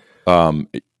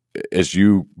 As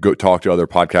you go talk to other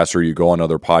podcasts or you go on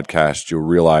other podcasts, you'll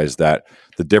realize that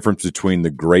the difference between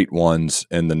the great ones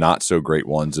and the not so great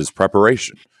ones is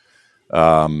preparation.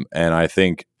 And I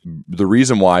think the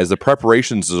reason why is the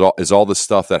preparations is all the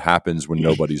stuff that happens when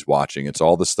nobody's watching. It's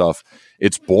all the stuff.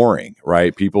 It's boring,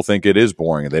 right? People think it is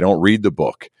boring. They don't read the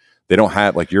book. They don't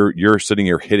have, like, you're sitting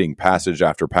here hitting passage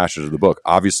after passage of the book.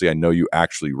 Obviously, I know you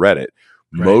actually read it.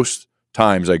 Right. Most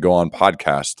times I go on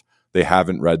podcast, they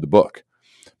haven't read the book,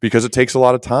 because it takes a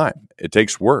lot of time. It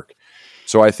takes work.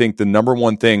 So I think the number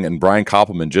one thing, and Brian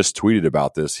Koppelman just tweeted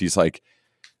about this, he's like,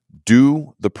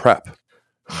 do the prep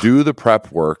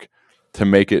work to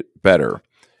make it better.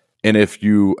 And if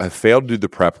you have failed to do the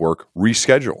prep work,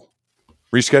 reschedule.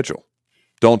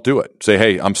 Don't do it. Say,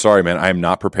 hey, I'm sorry, man, I am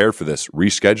not prepared for this.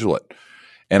 Reschedule it.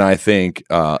 And I think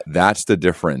that's the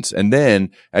difference. And then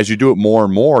as you do it more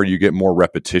and more, you get more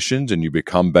repetitions and you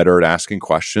become better at asking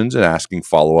questions and asking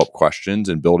follow-up questions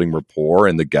and building rapport,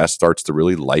 and the guest starts to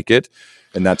really like it.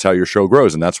 And that's how your show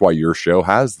grows. And that's why your show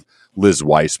has Liz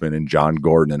Weissman and John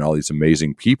Gordon and all these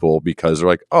amazing people, because they're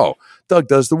like, oh, Doug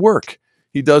does the work.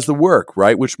 He does the work,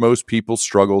 right? Which most people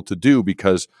struggle to do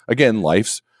because, again,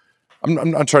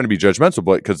 I'm not trying to be judgmental,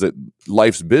 but because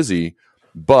life's busy.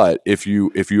 But if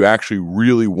you actually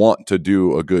really want to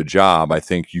do a good job, I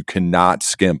think you cannot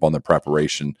skimp on the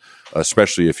preparation,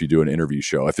 especially if you do an interview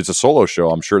show. If it's a solo show,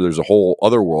 I'm sure there's a whole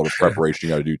other world of preparation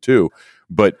you got to do too.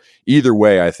 But either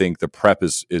way, I think the prep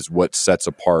is what sets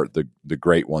apart the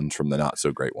great ones from the not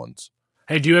so great ones.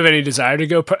 Hey, do you have any desire to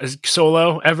go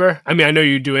solo ever? I mean, I know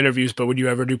you do interviews, but would you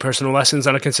ever do personal lessons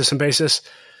on a consistent basis?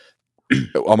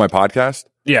 On my podcast?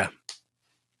 Yeah.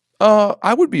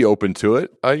 I would be open to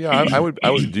it. Yeah, I would.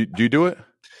 Do you do it?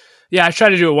 Yeah, I try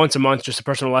to do it once a month, just a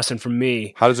personal lesson from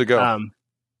me. How does it go?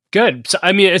 Good. So,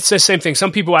 I mean, it's the same thing.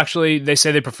 Some people actually, they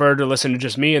say they prefer to listen to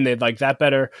just me and they'd like that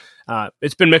better.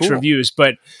 It's been mixed reviews,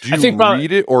 but I think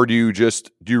read it, or do you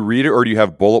read it, or do you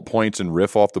have bullet points and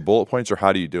riff off the bullet points, or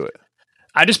how do you do it?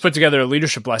 I just put together a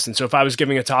leadership lesson. So if I was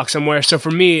giving a talk somewhere, so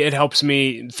for me, it helps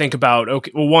me think about,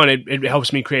 okay, well, one, it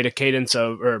helps me create a cadence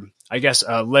or I guess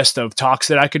a list of talks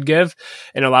that I could give,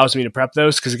 and allows me to prep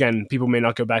those. Cause again, people may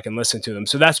not go back and listen to them.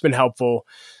 So that's been helpful.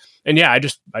 And yeah, I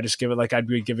just give it like I'd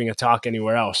be giving a talk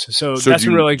anywhere else. So that's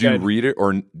been really good. Do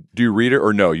you read it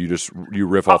or no? You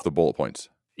riff off the bullet points.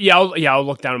 Yeah. I'll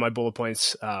look down at my bullet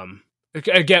points.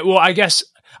 Again, well, I guess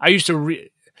I used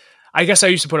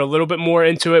to put a little bit more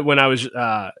into it when I was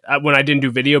when I didn't do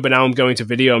video, but now I'm going to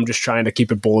video. I'm just trying to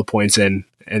keep it bullet points in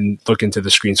and look into the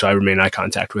screen so I remain eye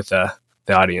contact with the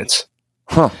audience.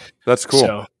 Huh. That's cool.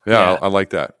 So, yeah. I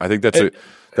like that. I think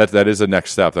that is a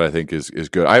next step that I think is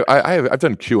good. I've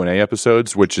done Q&A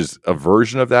episodes, which is a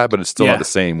version of that, but it's still not the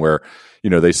same where,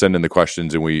 they send in the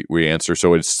questions and we answer.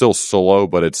 So it's still solo,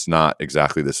 but it's not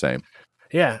exactly the same.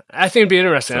 Yeah, I think it'd be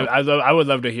interesting. So. I would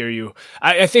love to hear you.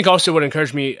 I think also what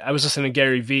encouraged me, I was listening to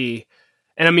Gary Vee,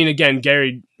 and I mean, again,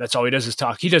 Gary, that's all he does is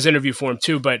talk. He does interview form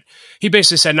too, but he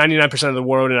basically said 99% of the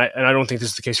world, and I don't think this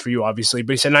is the case for you, obviously,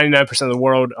 but he said 99% of the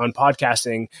world on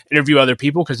podcasting interview other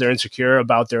people because they're insecure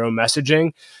about their own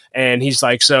messaging. And he's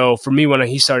like, so for me, when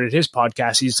he started his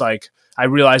podcast, he's like, I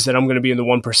realized that I'm going to be in the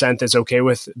 1% that's okay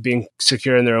with being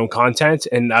secure in their own content.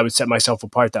 And I would set myself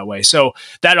apart that way. So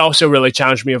that also really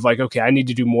challenged me of like, okay, I need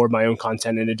to do more of my own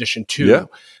content in addition to.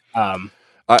 Yeah.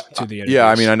 to the interviews. Yeah,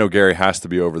 I mean, I know Gary has to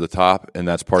be over the top, and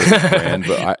that's part of his brand.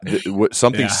 But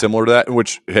something similar to that,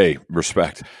 which, hey,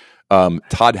 respect.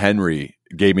 Todd Henry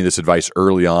gave me this advice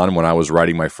early on when I was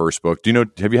writing my first book.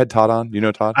 Have you had Todd on? Do you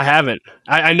know Todd? I haven't.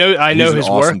 I know He's his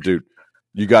an awesome work. Dude.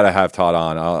 You got to have Todd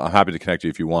on. I'm happy to connect you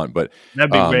if you want. But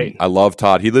that'd be great. I love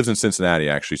Todd. He lives in Cincinnati,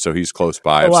 actually, so he's close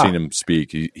by. I've seen him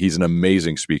speak. He's an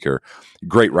amazing speaker,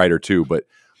 great writer too. But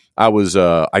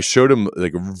I showed him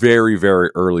like a very, very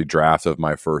early draft of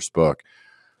my first book,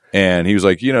 and he was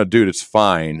like, dude, it's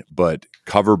fine, but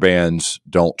cover bands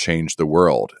don't change the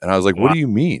world. And I was like, what do you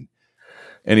mean?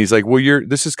 And he's like, well,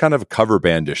 this is kind of a cover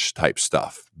bandish type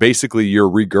stuff. Basically, you're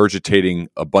regurgitating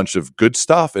a bunch of good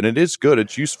stuff, and it is good,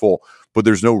 it's useful, but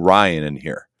there's no Ryan in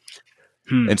here.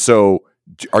 And so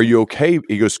are you okay?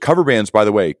 He goes, cover bands, by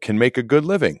the way, can make a good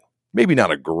living. Maybe not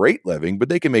a great living, but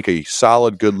they can make a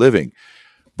solid, good living.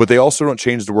 But they also don't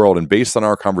change the world. And based on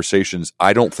our conversations,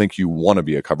 I don't think you want to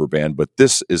be a cover band, but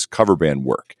this is cover band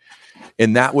work.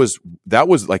 And that was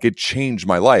like, it changed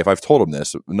my life. I've told him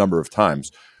this a number of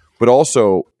times, but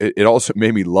also it also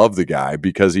made me love the guy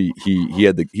because he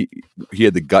had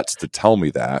the guts to tell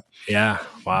me that. Yeah.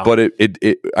 Wow. But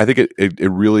I think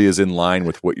it really is in line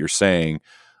with what you're saying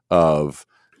of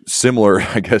similar,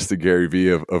 I guess, to Gary Vee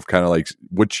of kind of like,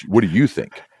 what do you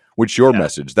think? What's your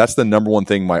message? That's the number one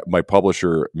thing my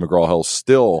publisher, McGraw-Hill,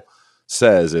 still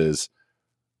says is,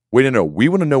 wait, no, we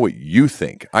want to know what you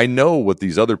think. I know what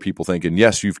these other people think, and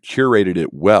yes, you've curated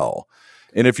it well.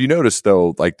 And if you notice,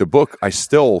 though, like the book, I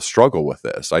still struggle with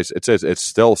this. It's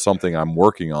still something I'm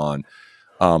working on,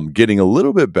 getting a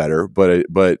little bit better, but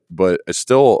it's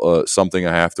still something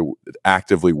I have to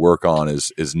actively work on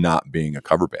is not being a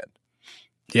cover band.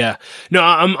 Yeah, no,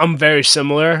 I'm very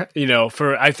similar.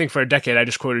 I think for a decade I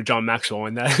just quoted John Maxwell,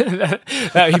 and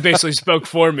that he basically spoke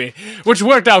for me, which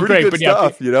worked out pretty great. Good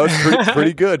stuff, it's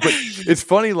pretty good. But it's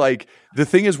funny, like the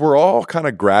thing is, we're all kind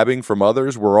of grabbing from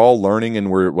others. We're all learning,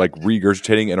 and we're like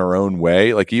regurgitating in our own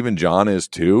way. Like even John is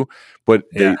too. But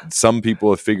some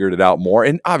people have figured it out more,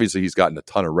 and obviously he's gotten a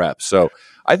ton of reps. So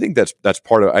I think that's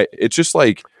part of it. It's just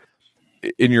like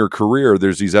in your career,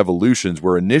 there's these evolutions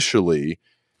where initially,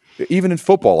 even in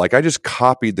football, like I just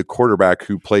copied the quarterback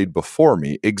who played before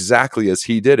me exactly as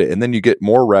he did it. And then you get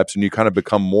more reps and you kind of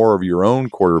become more of your own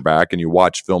quarterback and you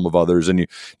watch film of others and you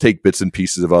take bits and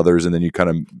pieces of others and then you kind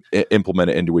of implement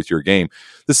it into with your game.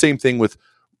 The same thing with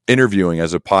interviewing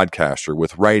as a podcaster,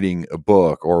 with writing a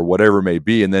book or whatever it may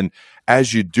be. And then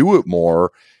as you do it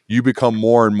more, you become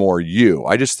more and more you.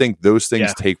 I just think those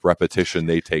things take repetition.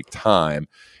 They take time.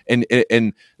 And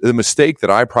the mistake that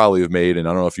I probably have made, and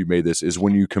I don't know if you made this, is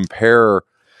when you compare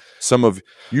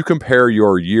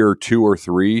your year 2 or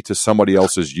 3 to somebody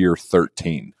else's year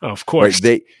 13. Oh, of course.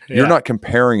 Right? You're not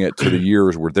comparing it to the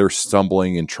years where they're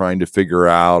stumbling and trying to figure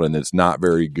out and it's not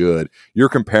very good. You're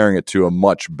comparing it to a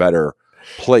much better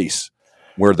place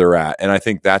where they're at. And I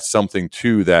think that's something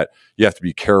too that you have to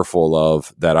be careful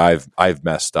of, that I've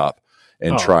messed up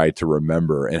and tried to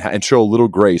remember and show a little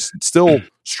grace. Still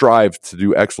strive to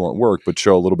do excellent work, but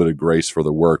show a little bit of grace for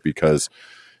the work because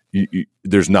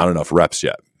there's not enough reps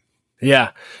yet. Yeah,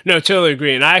 no, totally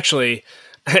agree. And I actually,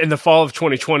 in the fall of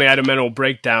 2020, I had a mental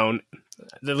breakdown.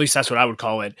 At least that's what I would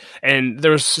call it. And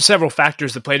there was several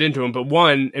factors that played into them. But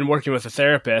one, in working with a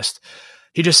therapist,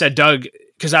 he just said, Doug,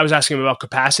 because I was asking him about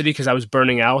capacity because I was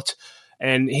burning out.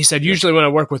 And he said, usually when I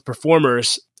work with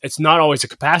performers, it's not always a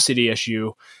capacity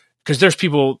issue, because there's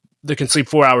people that can sleep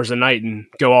 4 hours a night and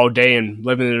go all day and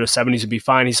live in their 70s and be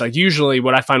fine. He's like, usually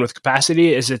what I find with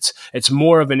capacity is it's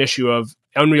more of an issue of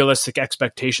unrealistic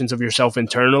expectations of yourself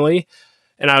internally.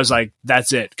 And I was like,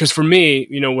 that's it. Because for me,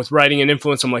 with writing and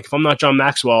influence, I'm like, if I'm not John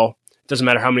Maxwell, it doesn't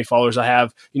matter how many followers I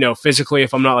have, physically,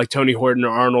 if I'm not like Tony Horton or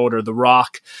Arnold or The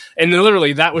Rock. And then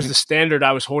literally that was the standard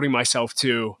I was holding myself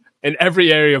to in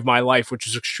every area of my life, which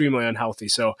is extremely unhealthy.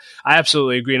 So I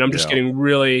absolutely agree. And I'm just getting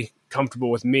really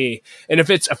comfortable with me. And if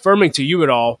it's affirming to you at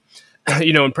all,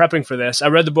 in prepping for this, I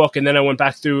read the book and then I went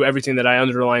back through everything that I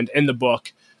underlined in the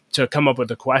book to come up with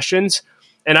the questions.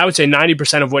 And I would say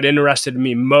 90% of what interested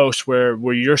me most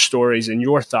were your stories and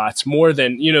your thoughts more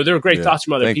than, there were great thoughts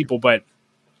from other people, but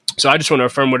so I just want to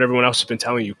affirm what everyone else has been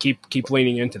telling you. Keep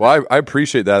leaning into that. Well, I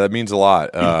appreciate that. That means a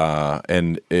lot.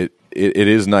 And it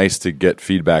is nice to get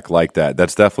feedback like that.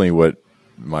 That's definitely what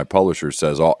my publisher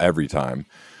says every time.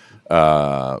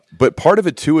 But part of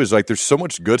it too is like there's so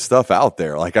much good stuff out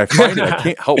there. Like I find it, I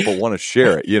can't help but want to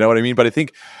share it. You know what I mean? But I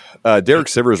think Derek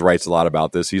Sivers writes a lot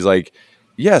about this. He's like,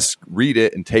 yes, read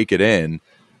it and take it in,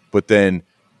 but then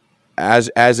as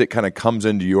it kind of comes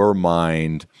into your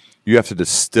mind, you have to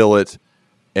distill it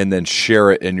and then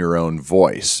share it in your own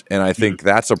voice. And I think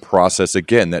that's a process,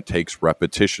 again, that takes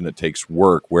repetition, it takes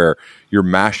work, where you're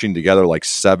mashing together like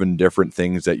 7 different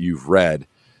things that you've read,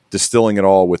 distilling it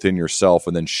all within yourself,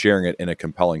 and then sharing it in a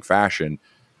compelling fashion.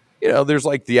 There's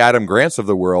like the Adam Grants of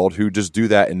the world who just do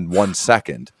that in 1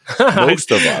 second.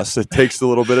 Most of us, it takes a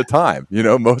little bit of time.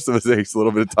 Most of us, it takes a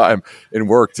little bit of time and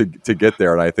work to get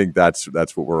there. And I think that's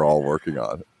what we're all working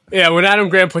on. Yeah, when Adam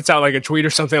Grant puts out like a tweet or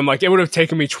something, I'm like, it would have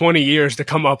taken me 20 years to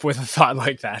come up with a thought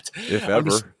like that. If ever.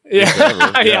 Yeah,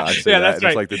 that's right.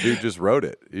 It's like the dude just wrote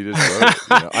it. He just wrote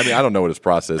it. I mean, I don't know what his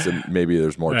process, and maybe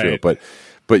there's more to it,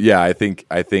 but yeah, I think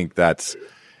that's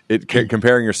it.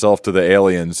 Comparing yourself to the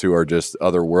aliens who are just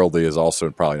otherworldly is also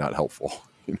probably not helpful.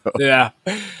 Yeah.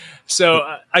 So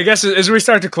I guess as we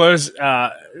start to close, 2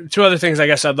 other things I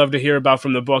guess I'd love to hear about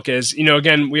from the book is,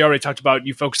 again, we already talked about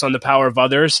you focus on the power of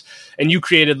others, and you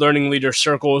created learning leader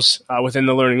circles within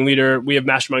the learning leader. We have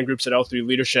mastermind groups at L3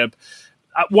 Leadership.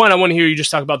 One, I want to hear you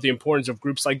just talk about the importance of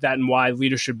groups like that and why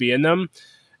leaders should be in them.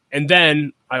 And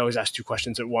then I always ask 2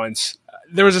 questions at once.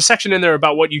 There was a section in there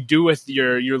about what you do with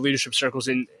your leadership circles,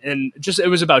 and just it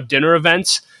was about dinner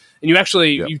events. And you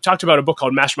actually you talked about a book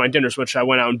called Mastermind Dinners, which I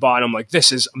went out and bought. And I'm like,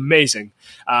 this is amazing.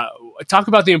 Talk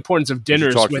about the importance of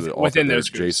dinners within those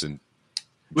groups. Jason.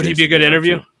 Would he be a good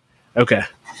interview? Okay.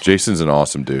 Jason's an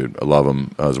awesome dude. I love him.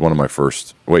 He was one of my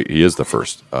first. Wait, he is the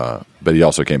first. But he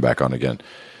also came back on again.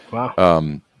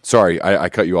 Wow. Sorry, I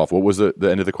cut you off. What was the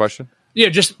end of the question? Yeah,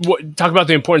 just talk about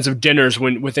the importance of dinners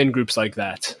within groups like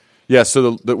that. Yeah,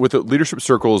 so with the leadership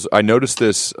circles, I noticed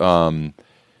this.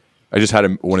 I just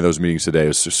had one of those meetings today. It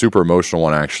was a super emotional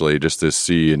one, actually, just to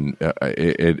see. And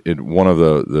one of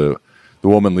the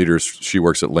woman leaders, she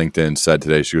works at LinkedIn, said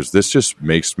today, she goes, "This just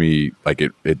makes me like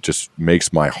it just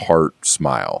makes my heart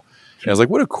smile." And I was like,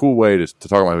 "What a cool way to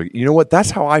talk about it." You know what?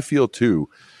 That's how I feel too.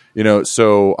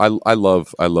 So I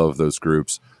love those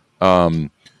groups. The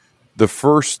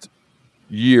first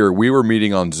year we were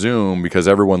meeting on Zoom because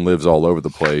everyone lives all over the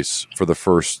place for the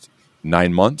first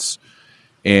 9 months.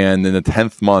 And in the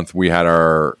 10th month, we had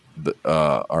our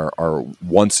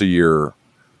once a year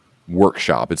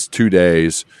workshop. It's 2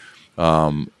 days.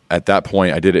 At that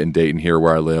point, I did it in Dayton here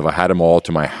where I live. I had them all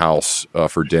to my house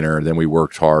for dinner. Then we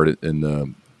worked hard in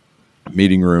the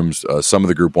meeting rooms. Some of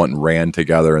the group went and ran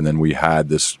together. And then we had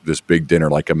this big dinner,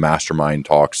 like a mastermind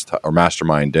talks or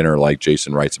mastermind dinner like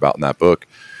Jason writes about in that book,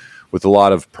 with a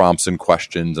lot of prompts and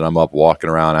questions. And I'm up walking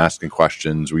around asking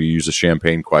questions. We use a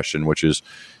champagne question, which is,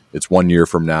 it's 1 year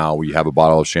from now. We have a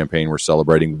bottle of champagne we're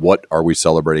celebrating. What are we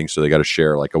celebrating? So they got to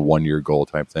share like a 1 year goal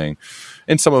type thing.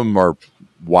 And some of them are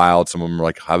wild. Some of them are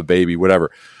like have a baby,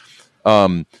 whatever.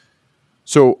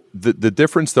 So the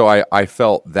difference though, I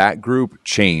felt that group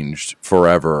changed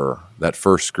forever. That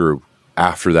first group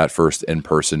after that first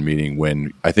in-person meeting,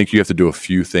 when I think you have to do a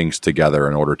few things together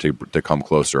in order to come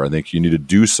closer. I think you need to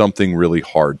do something really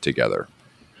hard together.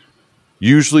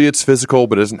 Usually it's physical,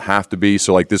 but it doesn't have to be.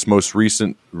 So like this most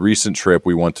recent trip,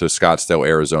 we went to Scottsdale,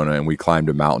 Arizona, and we climbed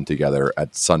a mountain together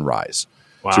at sunrise.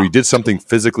 Wow. So we did something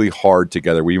physically hard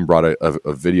together. We even brought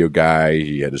a video guy.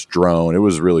 He had his drone. It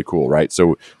was really cool, right?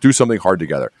 So do something hard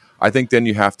together. I think then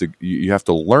you have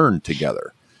to learn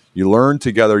together. You learn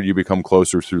together, you become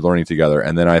closer through learning together.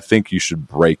 And then I think you should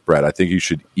break bread. I think you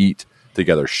should eat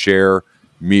together, share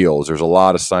meals. There's a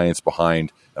lot of science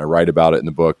behind, I write about it in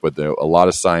the book, but a lot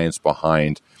of science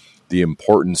behind the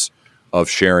importance of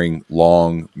sharing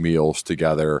long meals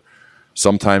together.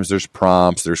 Sometimes there's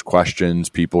prompts, there's questions,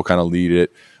 people kind of lead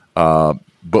it.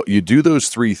 But you do those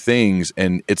 3 things,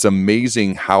 and it's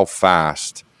amazing how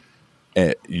fast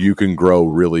you can grow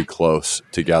really close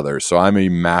together. So I'm a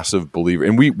massive believer.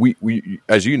 And we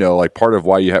as you know, like part of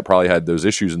why you probably had those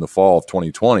issues in the fall of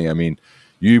 2020, I mean,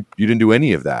 you didn't do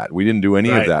any of that. We didn't do any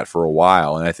of that for a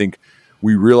while. And I think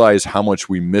we realized how much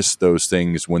we missed those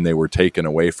things when they were taken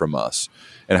away from us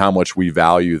and how much we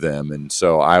value them. And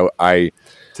so I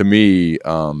did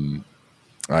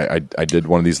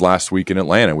one of these last week in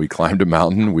Atlanta. We climbed a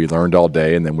mountain, we learned all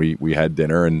day, and then we had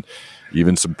dinner and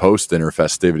even some post-dinner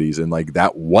festivities. And like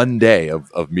that one day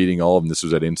of meeting all of them, this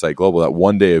was at Insight Global, that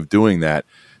one day of doing that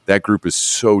group is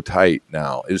so tight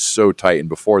now. It's so tight. And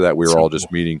before that, we were all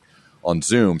just meeting on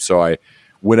Zoom. So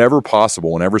whenever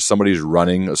possible, whenever somebody's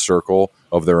running a circle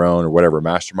of their own or whatever,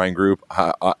 mastermind group,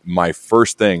 my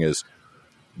first thing is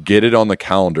get it on the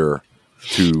calendar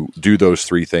to do those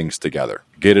 3 things together.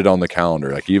 Get it on the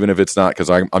calendar. Like even if it's not, because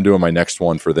I'm doing my next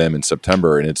one for them in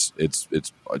September, and it's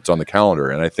on the calendar.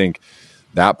 And I think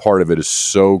that part of it is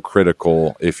so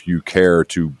critical if you care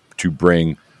to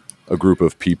bring a group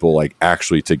of people like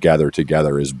actually together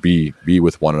is be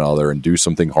with one another and do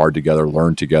something hard together,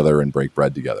 learn together, and break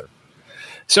bread together.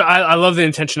 So I love the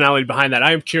intentionality behind that.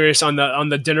 I am curious on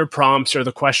the dinner prompts or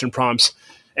the question prompts.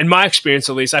 In my experience,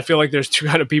 at least, I feel like there's two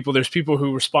kind of people. There's people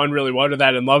who respond really well to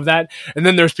that and love that. And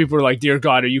then there's people who are like, dear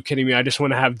God, are you kidding me? I just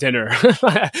want to have dinner.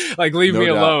 Like, leave me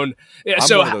alone. Yeah,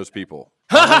 I'm one of those people.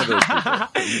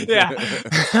 Yeah.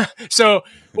 So,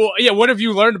 well, yeah. What have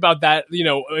you learned about that?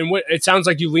 And what it sounds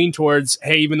like you lean towards,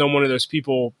 hey, even though I'm one of those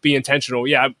people, be intentional.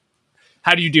 Yeah.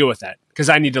 How do you deal with that? Because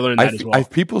I need to learn that as well.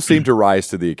 People seem to rise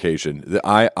to the occasion.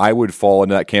 I would fall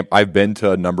into that camp. I've been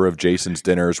to a number of Jason's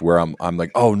dinners where I'm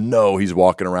like, oh no, he's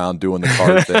walking around doing the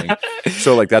card thing.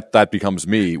 So like that becomes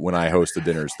me when I host the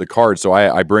dinners. The cards. So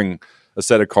I bring a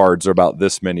set of cards. There are about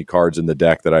this many cards in the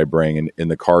deck that I bring,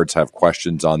 and the cards have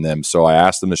questions on them. So I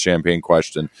ask them the champagne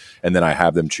question, and then I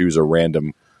have them choose a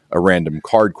random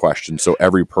card question. So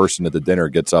every person at the dinner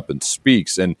gets up and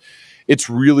speaks, and it's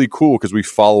really cool because we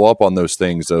follow up on those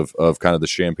things of kind of the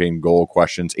champagne goal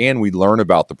questions, and we learn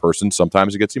about the person.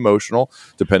 Sometimes it gets emotional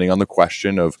depending on the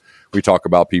question. We talk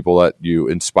about people that you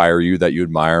inspire you, that you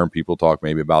admire, and people talk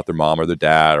maybe about their mom or their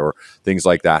dad or things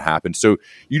like that happen. So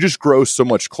you just grow so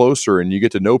much closer and you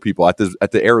get to know people. At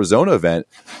the Arizona event,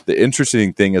 the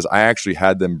interesting thing is I actually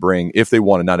had them bring, if they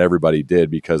wanted, not everybody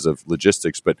did because of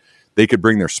logistics, but they could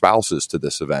bring their spouses to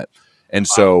this event. And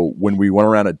so when we went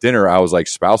around at dinner, I was like,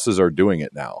 spouses are doing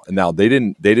it now. And now they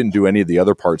didn't do any of the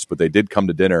other parts, but they did come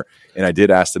to dinner, and I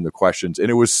did ask them the questions. And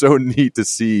it was so neat to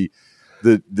see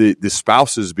the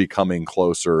spouses becoming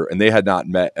closer, and they had not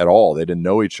met at all. They didn't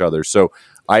know each other. So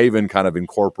I even kind of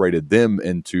incorporated them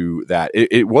into that.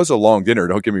 It was a long dinner,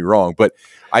 don't get me wrong, but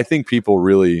I think people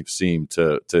really seem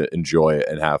to enjoy it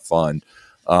and have fun.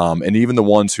 And even the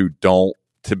ones who don't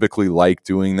typically like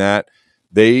doing that,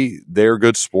 they're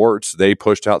good sports. They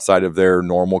pushed outside of their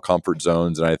normal comfort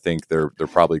zones, and I think they're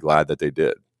probably glad that they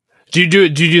did. Do you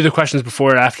do the questions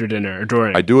before or after dinner or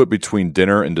during? I do it between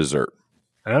dinner and dessert.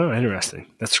 Oh, interesting.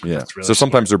 That's really so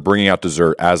sometimes they're bringing out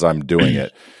dessert as I'm doing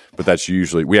it, but that's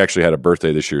usually, we actually had a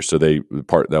birthday this year, so there's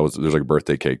like a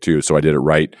birthday cake too. So I did it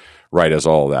right as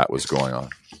all of that was going on.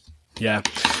 Yeah.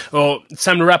 Well, it's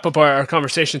time to wrap up our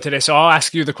conversation today. So I'll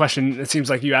ask you the question. It seems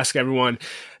like you ask everyone.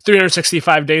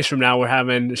 365 days from now, we're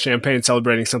having champagne,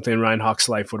 celebrating something in Ryan Hawk's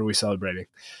life. What are we celebrating?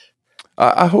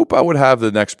 I hope I would have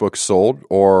the next book sold,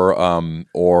 or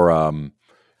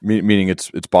meaning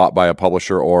it's bought by a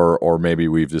publisher, or maybe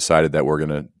we've decided that we're going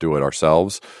to do it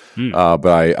ourselves.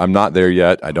 But I'm not there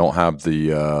yet. I don't have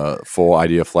the full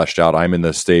idea fleshed out. I'm in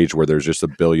the stage where there's just a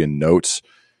billion notes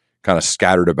kind of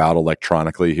scattered about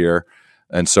electronically here.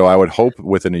 And so I would hope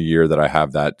within a year that I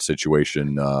have that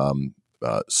situation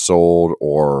sold,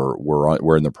 or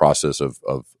we're in the process of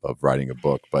writing a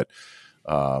book. But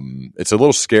it's a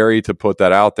little scary to put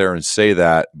that out there and say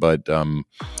that, but I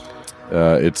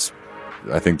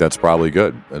think that's probably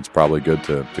good. It's probably good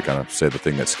to kind of say the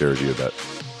thing that scares you a bit.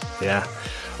 Yeah.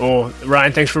 Well,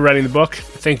 Ryan, thanks for writing the book.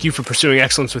 Thank you for pursuing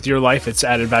excellence with your life. It's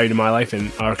added value to my life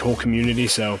and our whole community.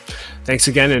 So thanks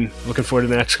again, and looking forward to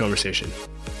the next conversation.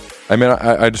 I mean,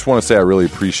 I just want to say I really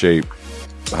appreciate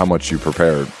how much you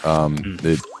prepared.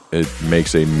 It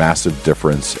makes a massive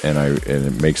difference, and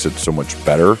it makes it so much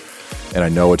better. And I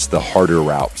know it's the harder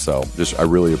route. So I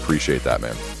really appreciate that,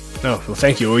 man. Oh, well,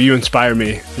 thank you. Well, you inspire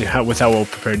me with how well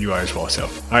prepared you are as well. So,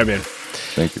 all right, man.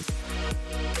 Thank you.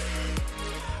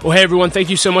 Well, hey, everyone.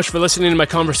 Thank you so much for listening to my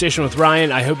conversation with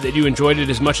Ryan. I hope that you enjoyed it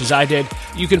as much as I did.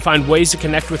 You can find ways to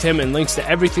connect with him and links to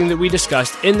everything that we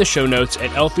discussed in the show notes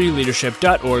at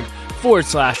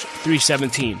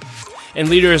l3leadership.org/317. And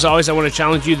leader, as always, I want to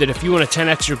challenge you that if you want to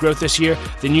 10x your growth this year,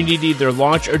 then you need to either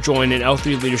launch or join an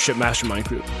L3 Leadership Mastermind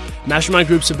Group. Mastermind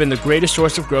groups have been the greatest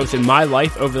source of growth in my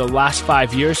life over the last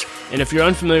 5 years. And if you're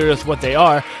unfamiliar with what they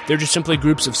are, they're just simply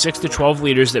groups of 6 to 12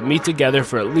 leaders that meet together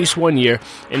for at least 1 year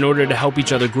in order to help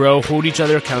each other grow, hold each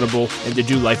other accountable, and to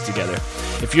do life together.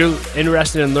 If you're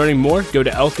interested in learning more, go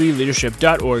to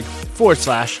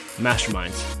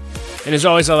l3leadership.org/masterminds. And as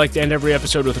always, I like to end every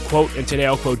episode with a quote, and today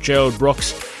I'll quote Gerald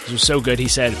Brooks. This was so good. He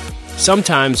said,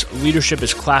 "Sometimes leadership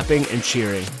is clapping and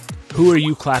cheering. Who are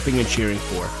you clapping and cheering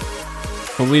for?"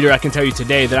 Well, leader, I can tell you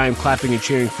today that I am clapping and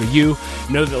cheering for you.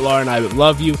 Know that Laura and I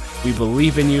love you. We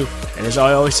believe in you. And as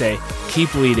I always say,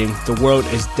 keep leading. The world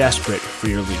is desperate for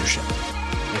your leadership.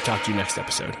 We'll talk to you next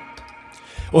episode.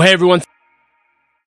 Well, hey, everyone.